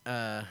that,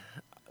 as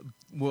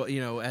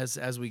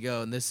we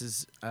go. And this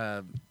is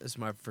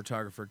my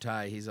photographer,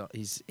 Ty.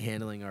 He's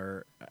handling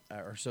our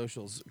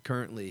socials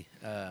currently,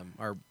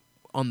 are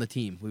on the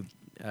team.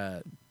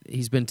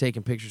 He's been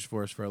taking pictures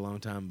for us for a long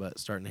time, but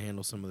starting to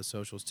handle some of the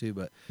socials too.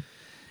 But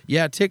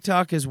yeah,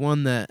 TikTok is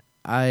one that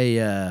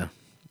I,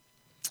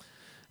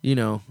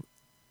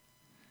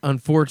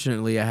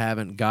 unfortunately, I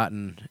haven't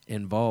gotten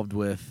involved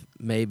with.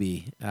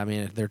 Maybe. I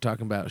mean, they're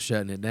talking about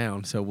shutting it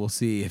down, so we'll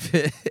see if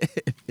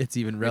it's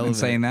even I've relevant. been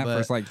saying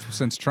that for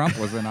since Trump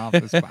was in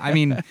office. But, I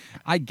mean,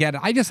 I get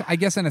it. I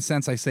guess in a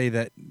sense, I say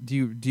that.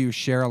 Do you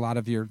share a lot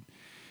of your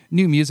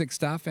new music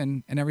stuff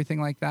and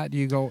everything like that?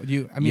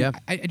 Yeah.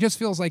 It just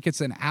feels like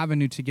it's an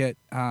avenue to get.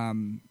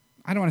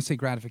 I don't want to say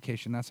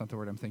gratification. That's not the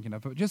word I'm thinking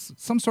of, but just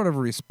some sort of a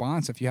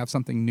response if you have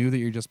something new that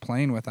you're just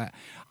playing with.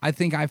 I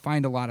think I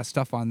find a lot of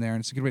stuff on there,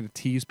 and it's a good way to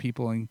tease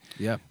people and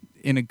Yeah.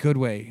 in a good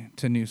way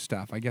to new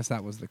stuff. I guess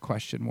that was the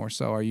question more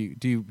so.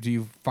 Do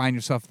you find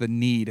yourself the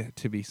need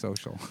to be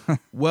social?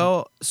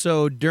 Well,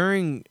 so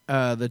during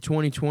the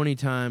 2020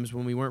 times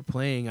when we weren't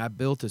playing, I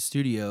built a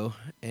studio,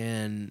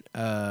 and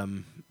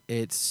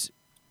it's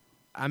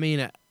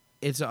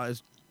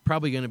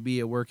probably going to be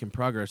a work in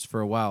progress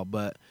for a while,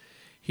 but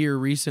here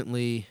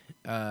recently,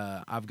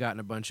 I've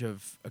gotten a bunch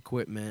of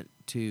equipment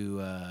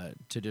to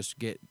just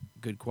get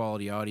good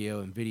quality audio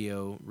and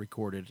video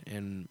recorded,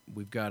 and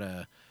we've got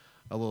a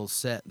little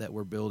set that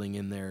we're building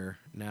in there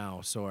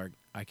now, so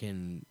I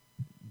can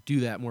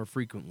do that more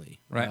frequently.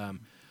 Right.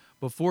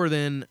 Before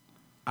then,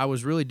 I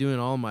was really doing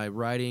all my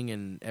writing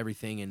and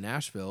everything in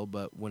Nashville,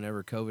 but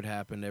whenever COVID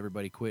happened,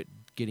 everybody quit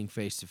getting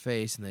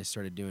face-to-face, and they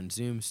started doing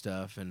Zoom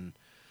stuff, and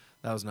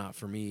that was not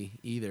for me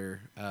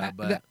either.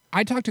 But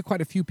I talked to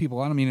quite a few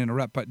people. I don't mean to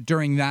interrupt, but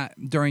during that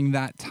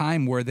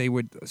time where they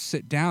would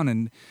sit down,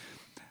 and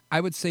I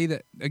would say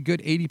that a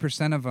good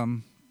 80% of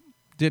them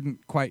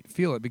didn't quite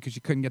feel it because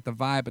you couldn't get the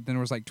vibe. But then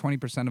there was like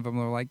 20% of them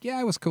that were like, "Yeah,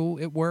 it was cool.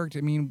 It worked.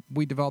 I mean,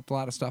 we developed a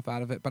lot of stuff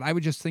out of it." But I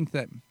would just think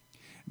that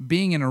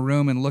being in a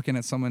room and looking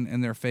at someone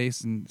in their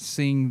face and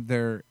seeing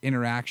their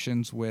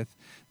interactions with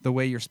the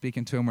way you're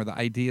speaking to them or the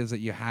ideas that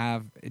you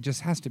have, it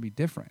just has to be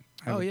different.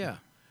 Yeah.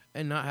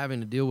 And not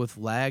having to deal with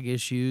lag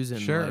issues and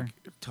Sure. like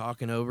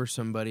talking over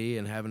somebody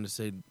and having to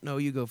say, no,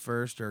 you go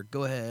first or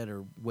go ahead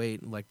or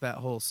wait. Like that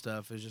whole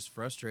stuff is just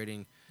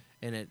frustrating.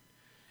 And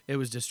it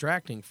was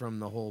distracting from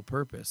the whole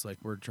purpose. Like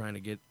we're trying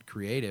to get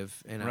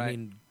creative. And Right. I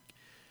mean,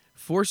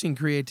 forcing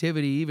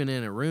creativity even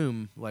in a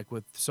room, like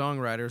with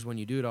songwriters, when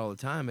you do it all the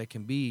time, it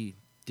can be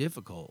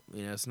difficult.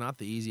 You know, it's not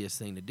the easiest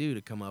thing to do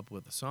to come up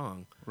with a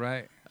song.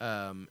 Right.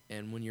 And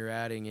when you're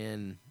adding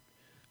in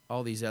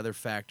all these other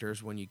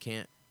factors, when you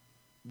can't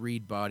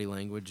read body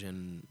language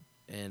and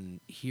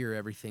hear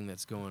everything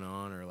that's going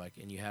on, or like,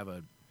 and you have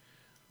a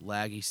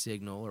laggy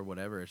signal or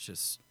whatever,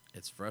 it's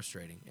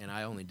frustrating. And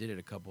I only did it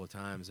a couple of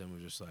times and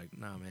was just like,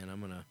 nah,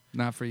 man,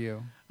 Not for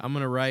you. I'm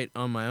gonna write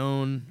on my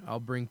own. I'll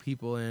bring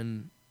people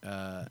in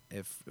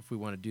if we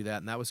want to do that.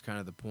 And that was kind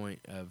of the point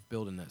of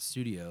building that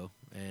studio.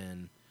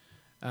 And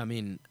I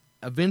mean,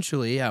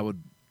 eventually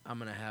I'm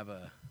gonna have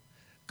a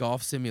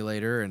golf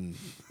simulator and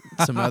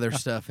some other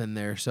stuff in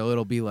there, so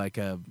it'll be like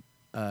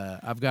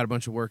I've got a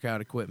bunch of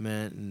workout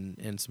equipment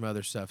and some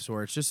other stuff, so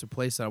it's just a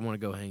place that I want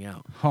to go hang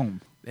out.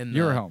 Home. And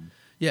Your home.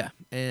 Yeah,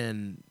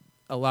 and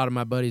a lot of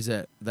my buddies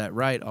that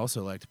write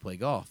also like to play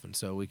golf, and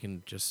so we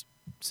can just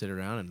sit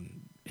around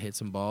and hit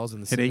some balls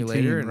in the Hit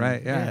simulator, 18, and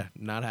right, yeah.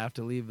 not have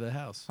to leave the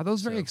house. Are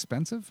those very So-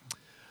 expensive?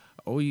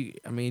 Oh, you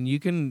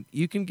can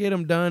get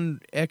them done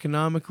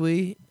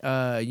economically.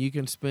 You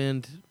can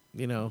spend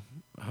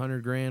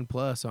 $100,000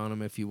 plus on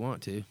them if you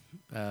want to,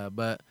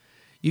 but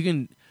you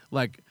can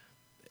like.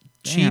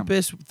 Damn.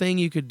 Cheapest thing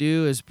you could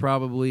do is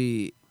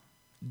probably,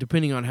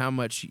 depending on how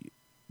much,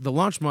 the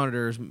launch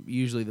monitor is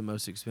usually the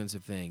most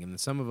expensive thing, and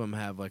some of them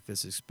have like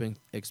this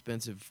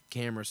expensive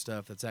camera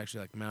stuff that's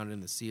actually like mounted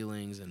in the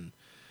ceilings and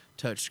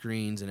touch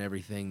screens and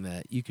everything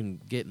that you can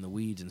get in the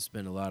weeds and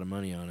spend a lot of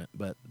money on it.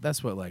 But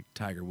that's what like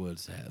Tiger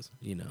Woods has,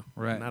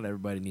 Right. Not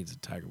everybody needs a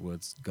Tiger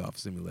Woods golf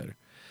simulator,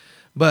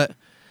 but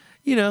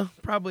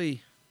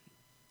probably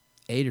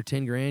 $8 or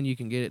 $10,000 you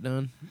can get it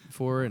done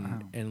for, and Wow.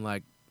 and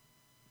like.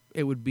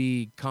 It would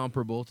be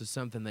comparable to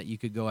something that you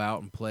could go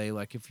out and play.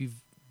 Like if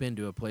you've been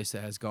to a place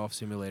that has golf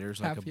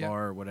simulators, like Yeah.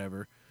 bar or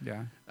whatever,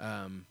 Yeah.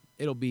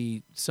 it'll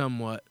be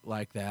somewhat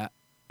like that.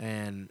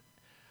 And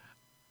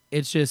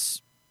it's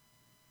just,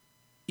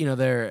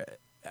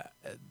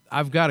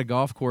 I've got a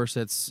golf course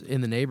that's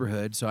in the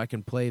neighborhood, so I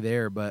can play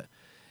there, but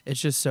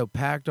it's just so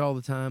packed all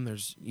the time.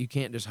 You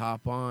can't just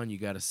hop on. You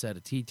got to set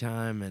a tee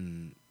time,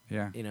 and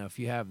Yeah. if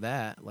you have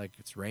that, like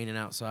it's raining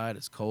outside,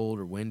 it's cold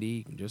or windy,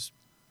 you can just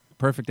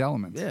Perfect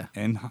elements. Yeah.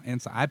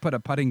 And so I put a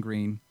putting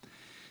green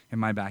in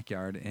my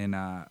backyard, and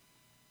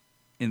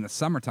in the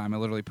summertime, I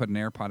literally put an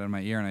AirPod in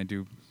my ear, and I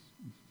do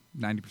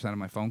 90% of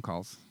my phone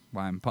calls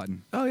while I'm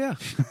putting. Oh yeah,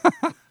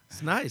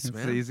 it's nice, It's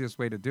man. the easiest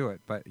way to do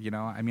it. But,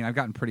 I've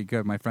gotten pretty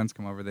good. My friends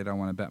come over. They don't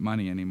want to bet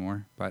money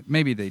anymore. But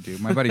maybe they do.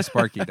 My buddy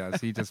Sparky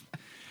does.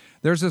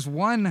 There's this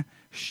one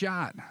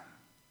shot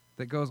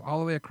that goes all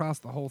the way across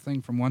the whole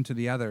thing from one to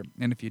the other.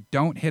 And if you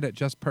don't hit it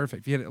just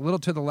perfect, if you hit it a little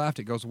to the left,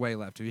 it goes way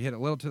left. If you hit it a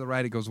little to the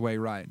right, it goes way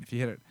right. If you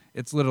hit it,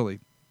 it's literally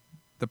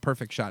the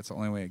perfect shot. It's the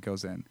only way it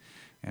goes in.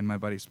 And my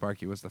buddy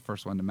Sparky was the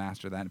first one to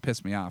master that. It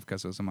pissed me off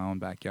because it was in my own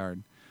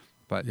backyard.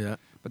 But Yeah.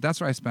 but that's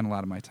where I spend a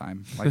lot of my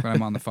time. Like when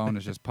I'm on the phone,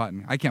 it's just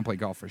putting. I can't play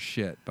golf for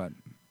shit, but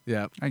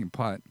Yeah. I can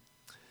putt.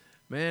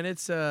 Man,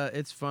 it's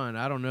fun.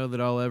 I don't know that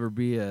I'll ever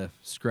be a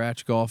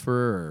scratch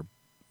golfer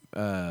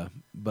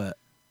but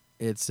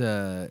it's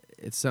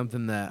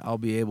something that I'll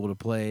be able to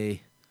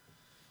play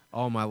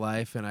all my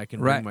life, and I can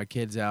bring Right. my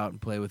kids out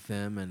and play with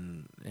them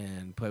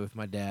and play with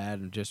my dad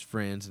and just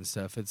friends and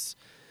stuff. It's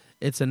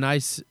a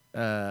nice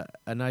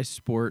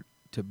sport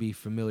to be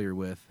familiar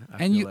with.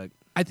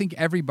 I think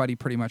everybody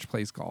pretty much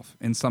plays golf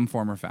in some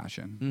form or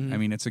fashion. Mhm. I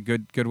mean, it's a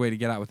good way to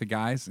get out with the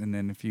guys, and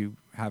then if you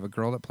have a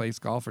girl that plays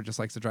golf or just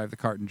likes to drive the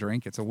cart and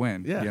drink, it's a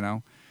win. Yeah.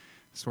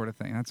 Sort of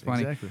thing. That's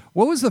funny. Exactly.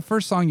 What was the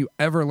first song you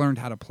ever learned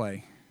how to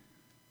play?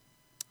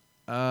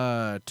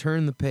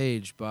 Turn the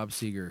Page, Bob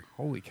Seger.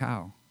 Holy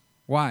cow!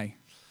 Why?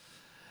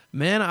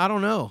 Man, I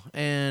don't know.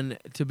 And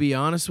to be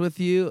honest with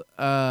you,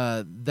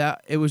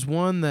 that it was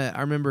one that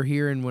I remember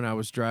hearing when I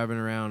was driving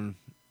around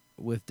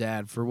with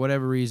Dad. For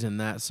whatever reason,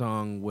 that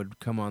song would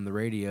come on the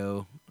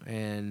radio,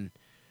 and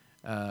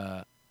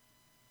I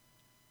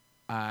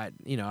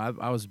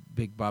was a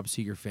big Bob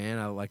Seger fan.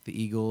 I liked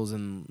the Eagles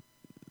and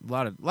a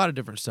lot of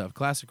different stuff.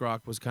 Classic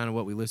rock was kind of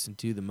what we listened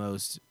to the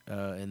most,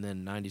 and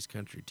then 90s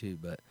country too.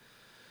 But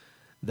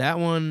that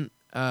one,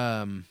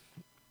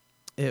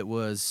 it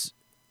was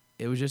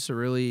just a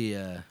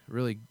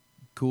really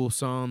cool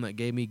song that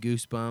gave me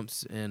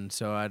goosebumps, and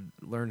so I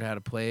learned how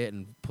to play it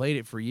and played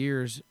it for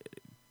years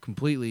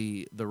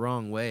completely the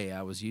wrong way.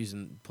 I was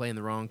playing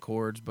the wrong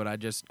chords, but I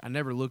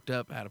never looked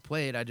up how to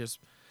play it. I just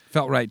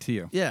Felt right to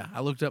you.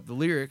 I looked up the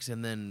lyrics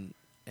and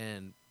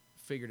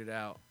figured it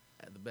out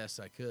the best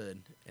I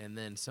could. And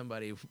then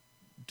somebody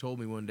told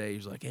me one day, he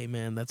was like, "Hey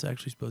man, that's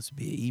actually supposed to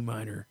be an E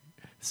minor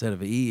instead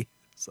of an E."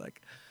 It's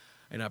like,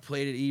 and I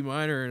played it E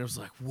minor, and I was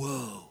like,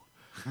 whoa.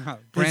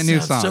 Brand new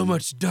song. So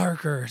much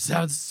darker. It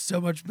sounds so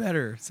much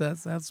better. So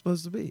that's how it's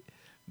supposed to be.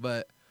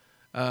 But,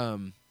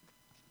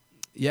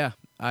 yeah,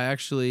 I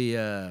actually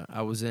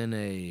I was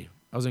in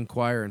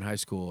choir in high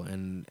school,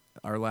 and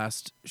our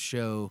last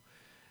show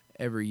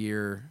every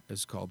year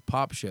is called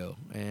Pop Show,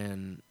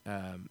 and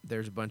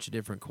there's a bunch of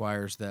different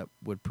choirs that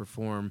would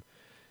perform,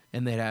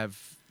 and they'd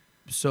have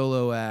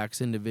solo acts,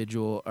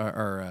 individual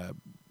or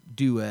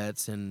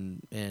duets,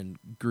 and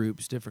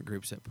groups, different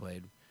groups that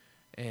played.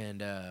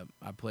 And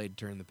I played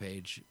Turn the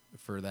Page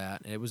for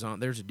that. And it was on.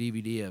 There's a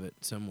DVD of it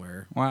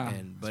somewhere. Wow,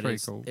 But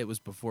pretty cool. It was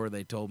before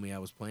they told me I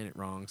was playing it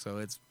wrong, so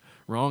it's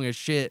wrong as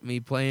shit. Me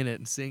playing it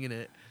and singing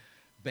it,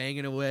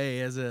 banging away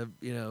as a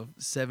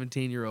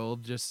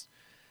 17-year-old, just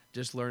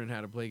learning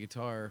how to play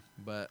guitar.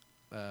 But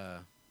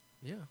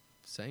yeah,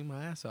 sang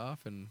my ass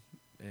off, and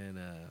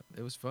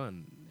it was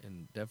fun,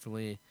 and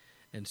definitely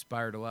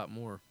inspired a lot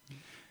more.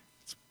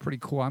 It's pretty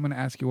cool. I'm going to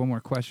ask you one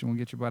more question. We'll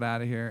get your butt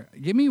out of here.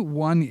 Give me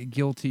one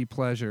guilty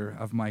pleasure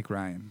of Mike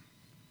Ryan.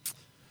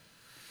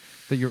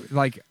 That you're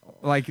like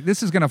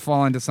this is going to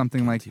fall into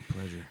something Guilty like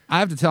pleasure. I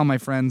have to tell my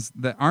friends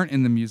that aren't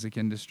in the music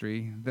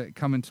industry that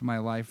come into my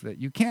life that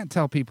you can't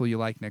tell people you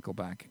like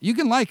Nickelback. You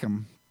can like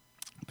them,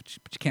 but you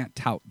can't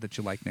tout that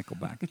you like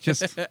Nickelback. It's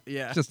just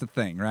Yeah. just a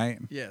thing, right?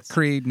 Yes.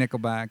 Creed,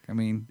 Nickelback. I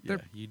mean, Yeah,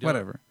 they're you don't-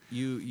 whatever.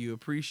 You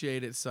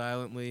appreciate it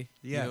silently.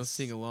 You don't Yes.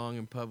 sing along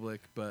in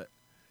public, but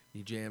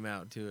you jam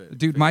out to it.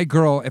 Dude, my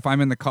girl, if I'm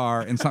in the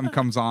car and something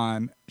comes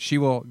on, she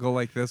will go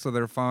like this with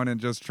her phone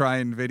and just try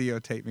and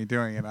videotape me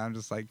doing it. I'm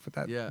just like, but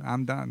that, Yeah.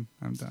 I'm done.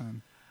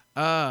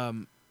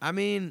 I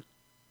mean,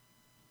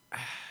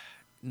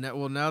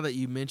 now that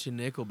you mentioned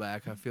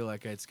Nickelback, I feel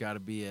like it's got to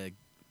be a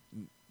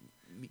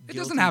It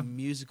doesn't have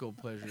musical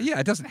pleasure. Yeah,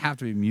 it doesn't have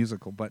to be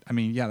musical, but I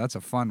mean, yeah, that's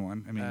a fun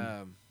one. I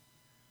mean,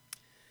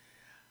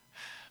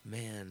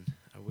 man,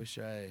 I wish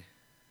I.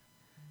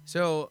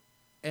 So,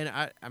 and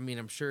I mean,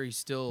 I'm sure he's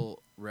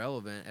still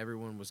relevant.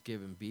 Everyone was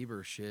giving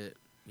Bieber shit.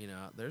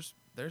 There's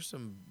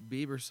some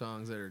Bieber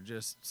songs that are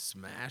just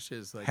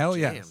smashes, like Hell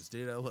jams, yes.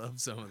 dude. I love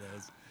some of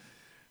those.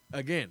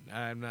 Again,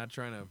 I'm not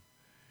trying to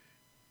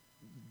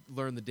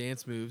learn the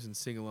dance moves and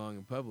sing along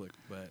in public,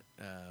 but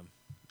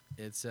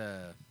it's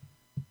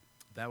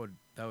that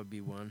would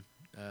be one.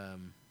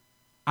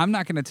 I'm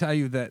not going to tell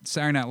you that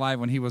Saturday Night Live,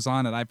 when he was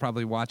on it, I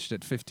probably watched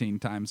it 15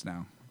 times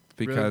now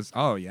because,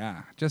 Oh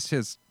yeah, just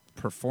his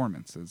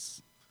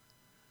performances.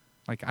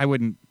 Like I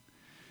don't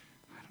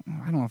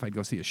know if I'd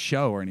go see a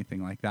show or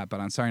anything like that, but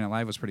on Saturday Night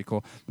Live was pretty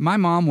cool. My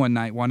mom one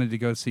night wanted to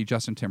go see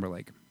Justin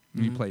Timberlake.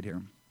 He played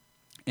here,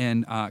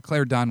 and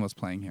Claire Dunn was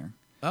playing here.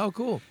 Oh,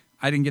 cool.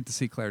 I didn't get to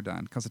see Claire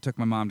Dunn because I took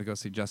my mom to go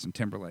see Justin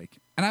Timberlake,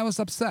 and I was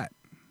upset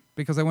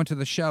because I went to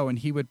the show and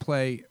he would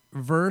play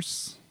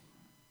verse,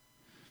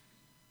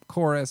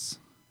 chorus,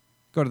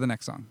 go to the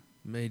next song.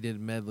 They did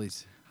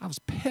medleys. I was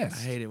pissed.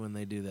 I hate it when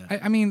they do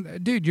that. I mean,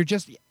 dude, you're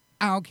just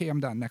okay. I'm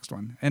done. Next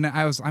one. And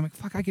I'm like,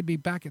 fuck. I could be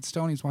back at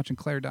Stoney's watching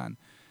Claire Dunn.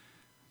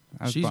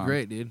 She's bummed.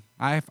 great, dude.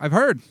 I've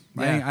heard.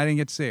 Yeah. I didn't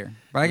get to see her,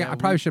 but Yeah, I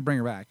probably should bring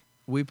her back.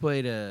 We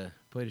played a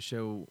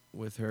show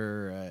with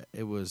her.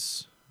 It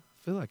was,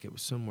 I feel like it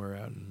was somewhere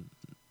out in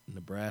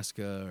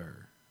Nebraska,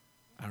 or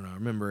I don't know. I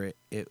remember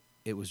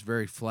it was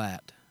very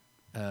flat,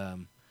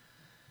 and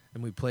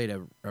we played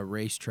a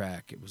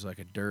racetrack. It was like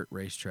a dirt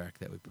racetrack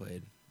that we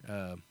played.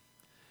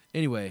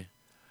 Anyway,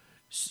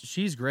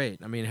 she's great.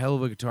 I mean, hell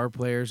of a guitar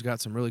player. She's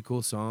got some really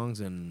cool songs,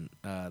 and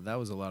that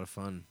was a lot of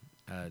fun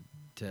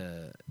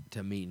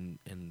to meet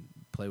and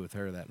play with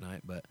her that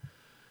night. But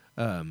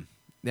I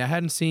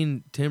hadn't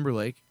seen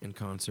Timberlake in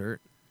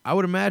concert. I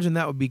would imagine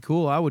that would be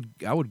cool. I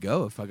would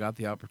go if I got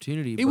the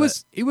opportunity. It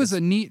was a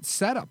neat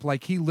setup.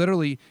 Like he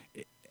literally,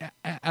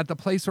 at the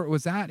place where it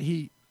was at,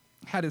 he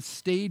had his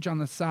stage on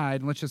the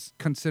side, and let's just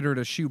consider it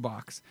a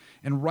shoebox.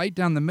 And right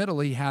down the middle,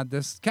 he had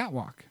this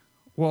catwalk.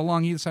 Well,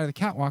 along either side of the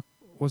catwalk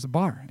was a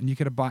bar, and you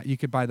could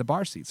buy the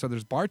bar seat. So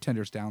there's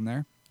bartenders down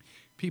there,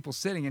 people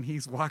sitting, and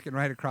he's walking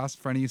right across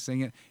in front of you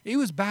singing. It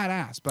was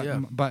badass. But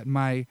Yeah. but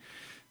my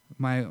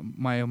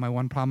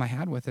one problem I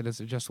had with it is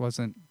it just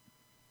wasn't.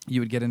 You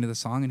would get into the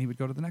song, and he would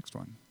go to the next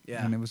one.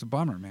 Yeah. And it was a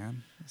bummer,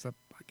 man. It was a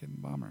fucking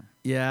bummer.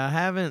 Yeah, I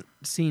haven't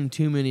seen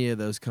too many of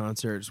those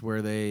concerts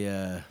where they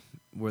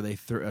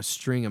throw a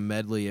string of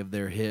medley of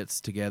their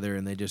hits together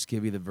and they just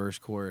give you the verse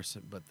chorus.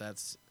 But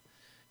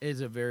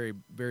it's a very,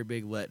 very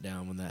big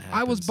letdown when that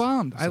happens. I was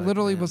bummed. It's I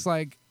literally man. was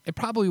like, it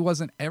probably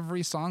wasn't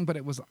every song, but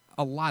it was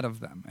a lot of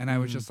them. And I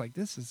was just like,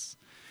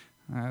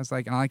 I was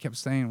like, and all I kept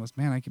saying was,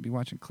 man, I could be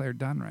watching Claire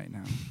Dunn right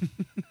now.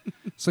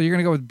 So you're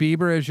going to go with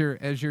Bieber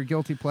as your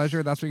guilty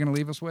pleasure? That's what you're going to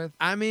leave us with?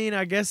 I mean,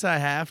 I guess I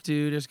have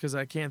to, just because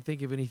I can't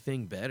think of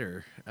anything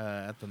better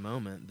at the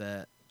moment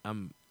that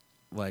I'm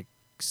like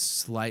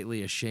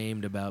slightly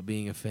ashamed about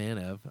being a fan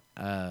of.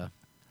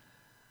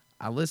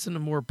 I listen to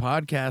more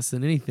podcasts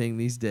than anything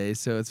these days,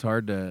 so it's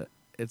hard to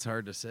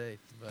say.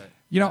 But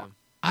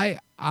I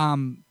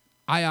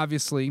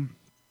obviously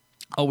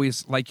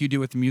always, like you do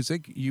with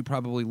music, you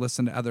probably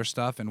listen to other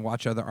stuff and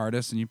watch other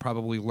artists, and you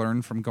probably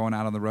learn from going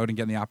out on the road and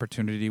getting the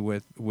opportunity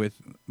with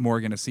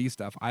Morgan to see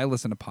stuff. I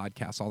listen to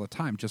podcasts all the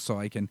time just so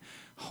I can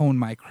hone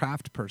my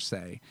craft per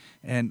se,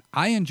 and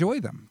I enjoy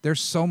them.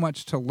 There's so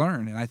much to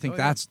learn, and I think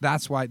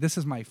that's why this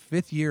is my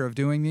 5th year of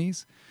doing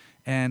these,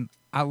 and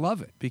I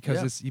love it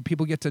because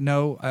people get to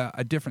know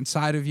a different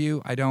side of you.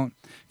 I don't,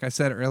 like I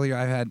said earlier,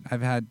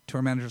 I've had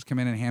tour managers come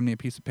in and hand me a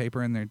piece of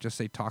paper and they just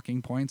say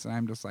talking points, and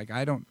I'm just like,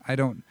 I don't.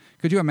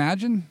 Could you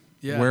imagine?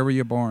 Yeah. Where were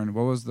you born?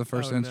 What was the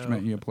first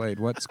instrument you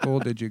played? What school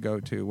did you go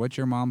to? What's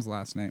your mom's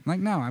last name? I'm like,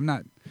 no, I'm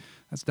not.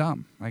 That's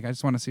dumb. Like, I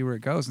just want to see where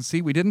it goes. And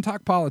see, we didn't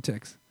talk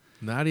politics.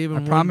 Not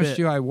even. I promised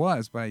you I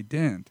was, but I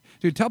didn't.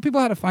 Dude, tell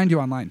people how to find you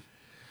online.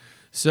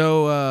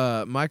 So,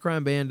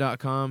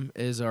 mycrimeband.com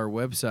is our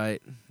website.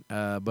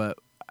 But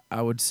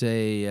I would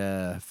say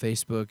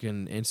Facebook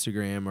and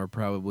Instagram are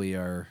probably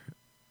our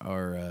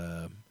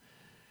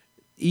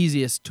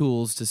easiest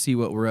tools to see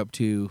what we're up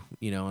to,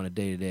 on a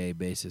day-to-day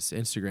basis.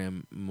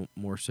 Instagram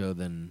more so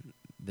than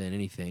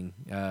anything.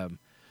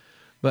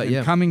 But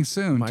and coming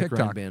soon, My TikTok.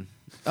 Crime Band.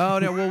 Oh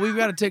no, well we've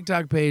got a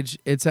TikTok page.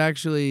 It's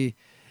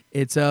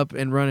up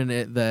and running.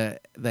 The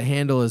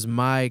handle is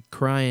My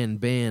Cryin'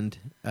 Band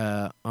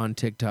on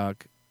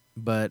TikTok,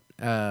 but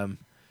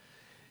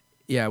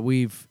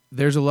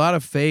there's a lot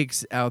of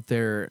fakes out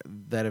there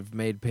that have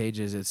made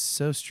pages. It's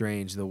so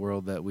strange, the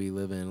world that we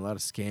live in. A lot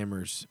of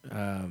scammers.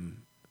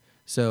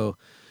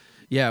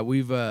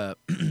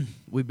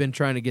 We've been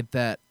trying to get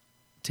that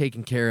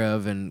taken care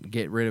of and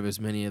get rid of as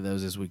many of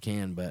those as we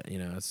can, but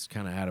it's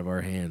kind of out of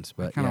our hands.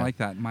 But I kind of like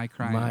that. My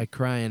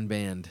Cryin'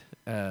 Band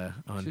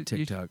on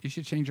TikTok. You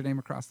should change your name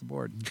across the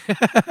board.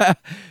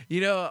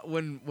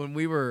 When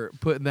we were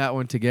putting that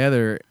one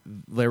together,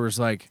 there was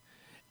like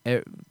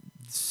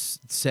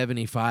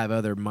 75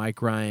 other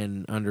Mike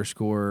Ryan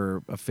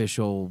 _,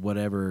 official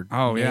whatever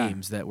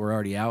names that were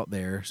already out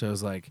there. So it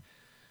was like,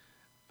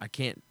 I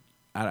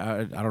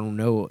don't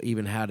know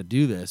even how to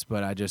do this,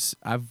 but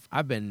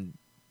I've been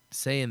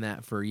saying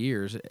that for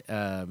years.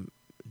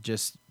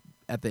 Just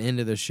at the end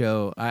of the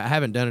show, I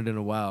haven't done it in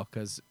a while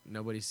because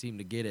nobody seemed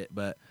to get it.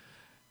 But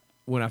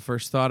when I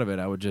first thought of it,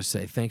 I would just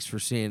say, thanks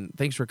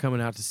for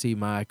coming out to see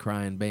My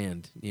Cryin'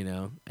 Band,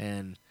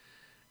 and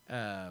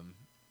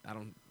I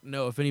don't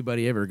know if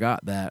anybody ever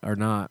got that or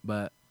not,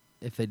 but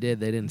if they did,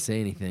 they didn't say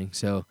anything.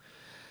 So,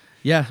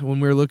 yeah, when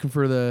we were looking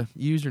for the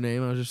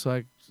username, I was just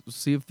like,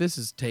 see if this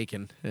is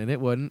taken, and it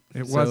wasn't.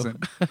 It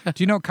wasn't. Do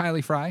you know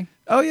Kylie Fry?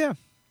 Oh, yeah.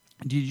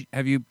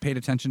 Have you paid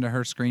attention to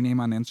her screen name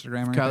on Instagram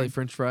or anything? Kylie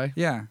French Fry?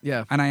 Yeah.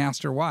 Yeah. And I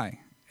asked her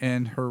why,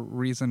 and her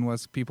reason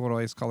was people would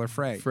always call her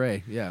Frey.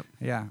 Frey, yeah.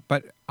 Yeah,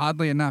 but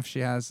oddly enough, she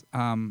has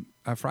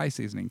a fry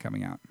seasoning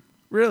coming out.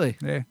 Really?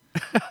 Yeah.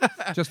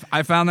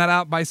 I found that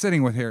out by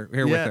sitting with her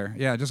with her.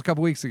 Yeah, just a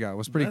couple weeks ago. It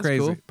was pretty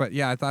crazy. Cool. But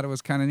yeah, I thought it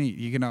was kind of neat.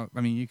 You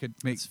could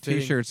make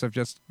T-shirts of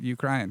just you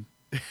crying.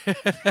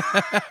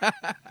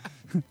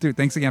 Dude,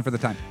 thanks again for the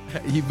time.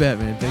 You bet,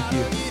 man. Thank you.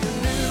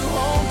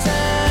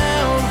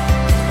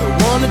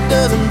 One that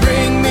doesn't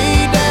bring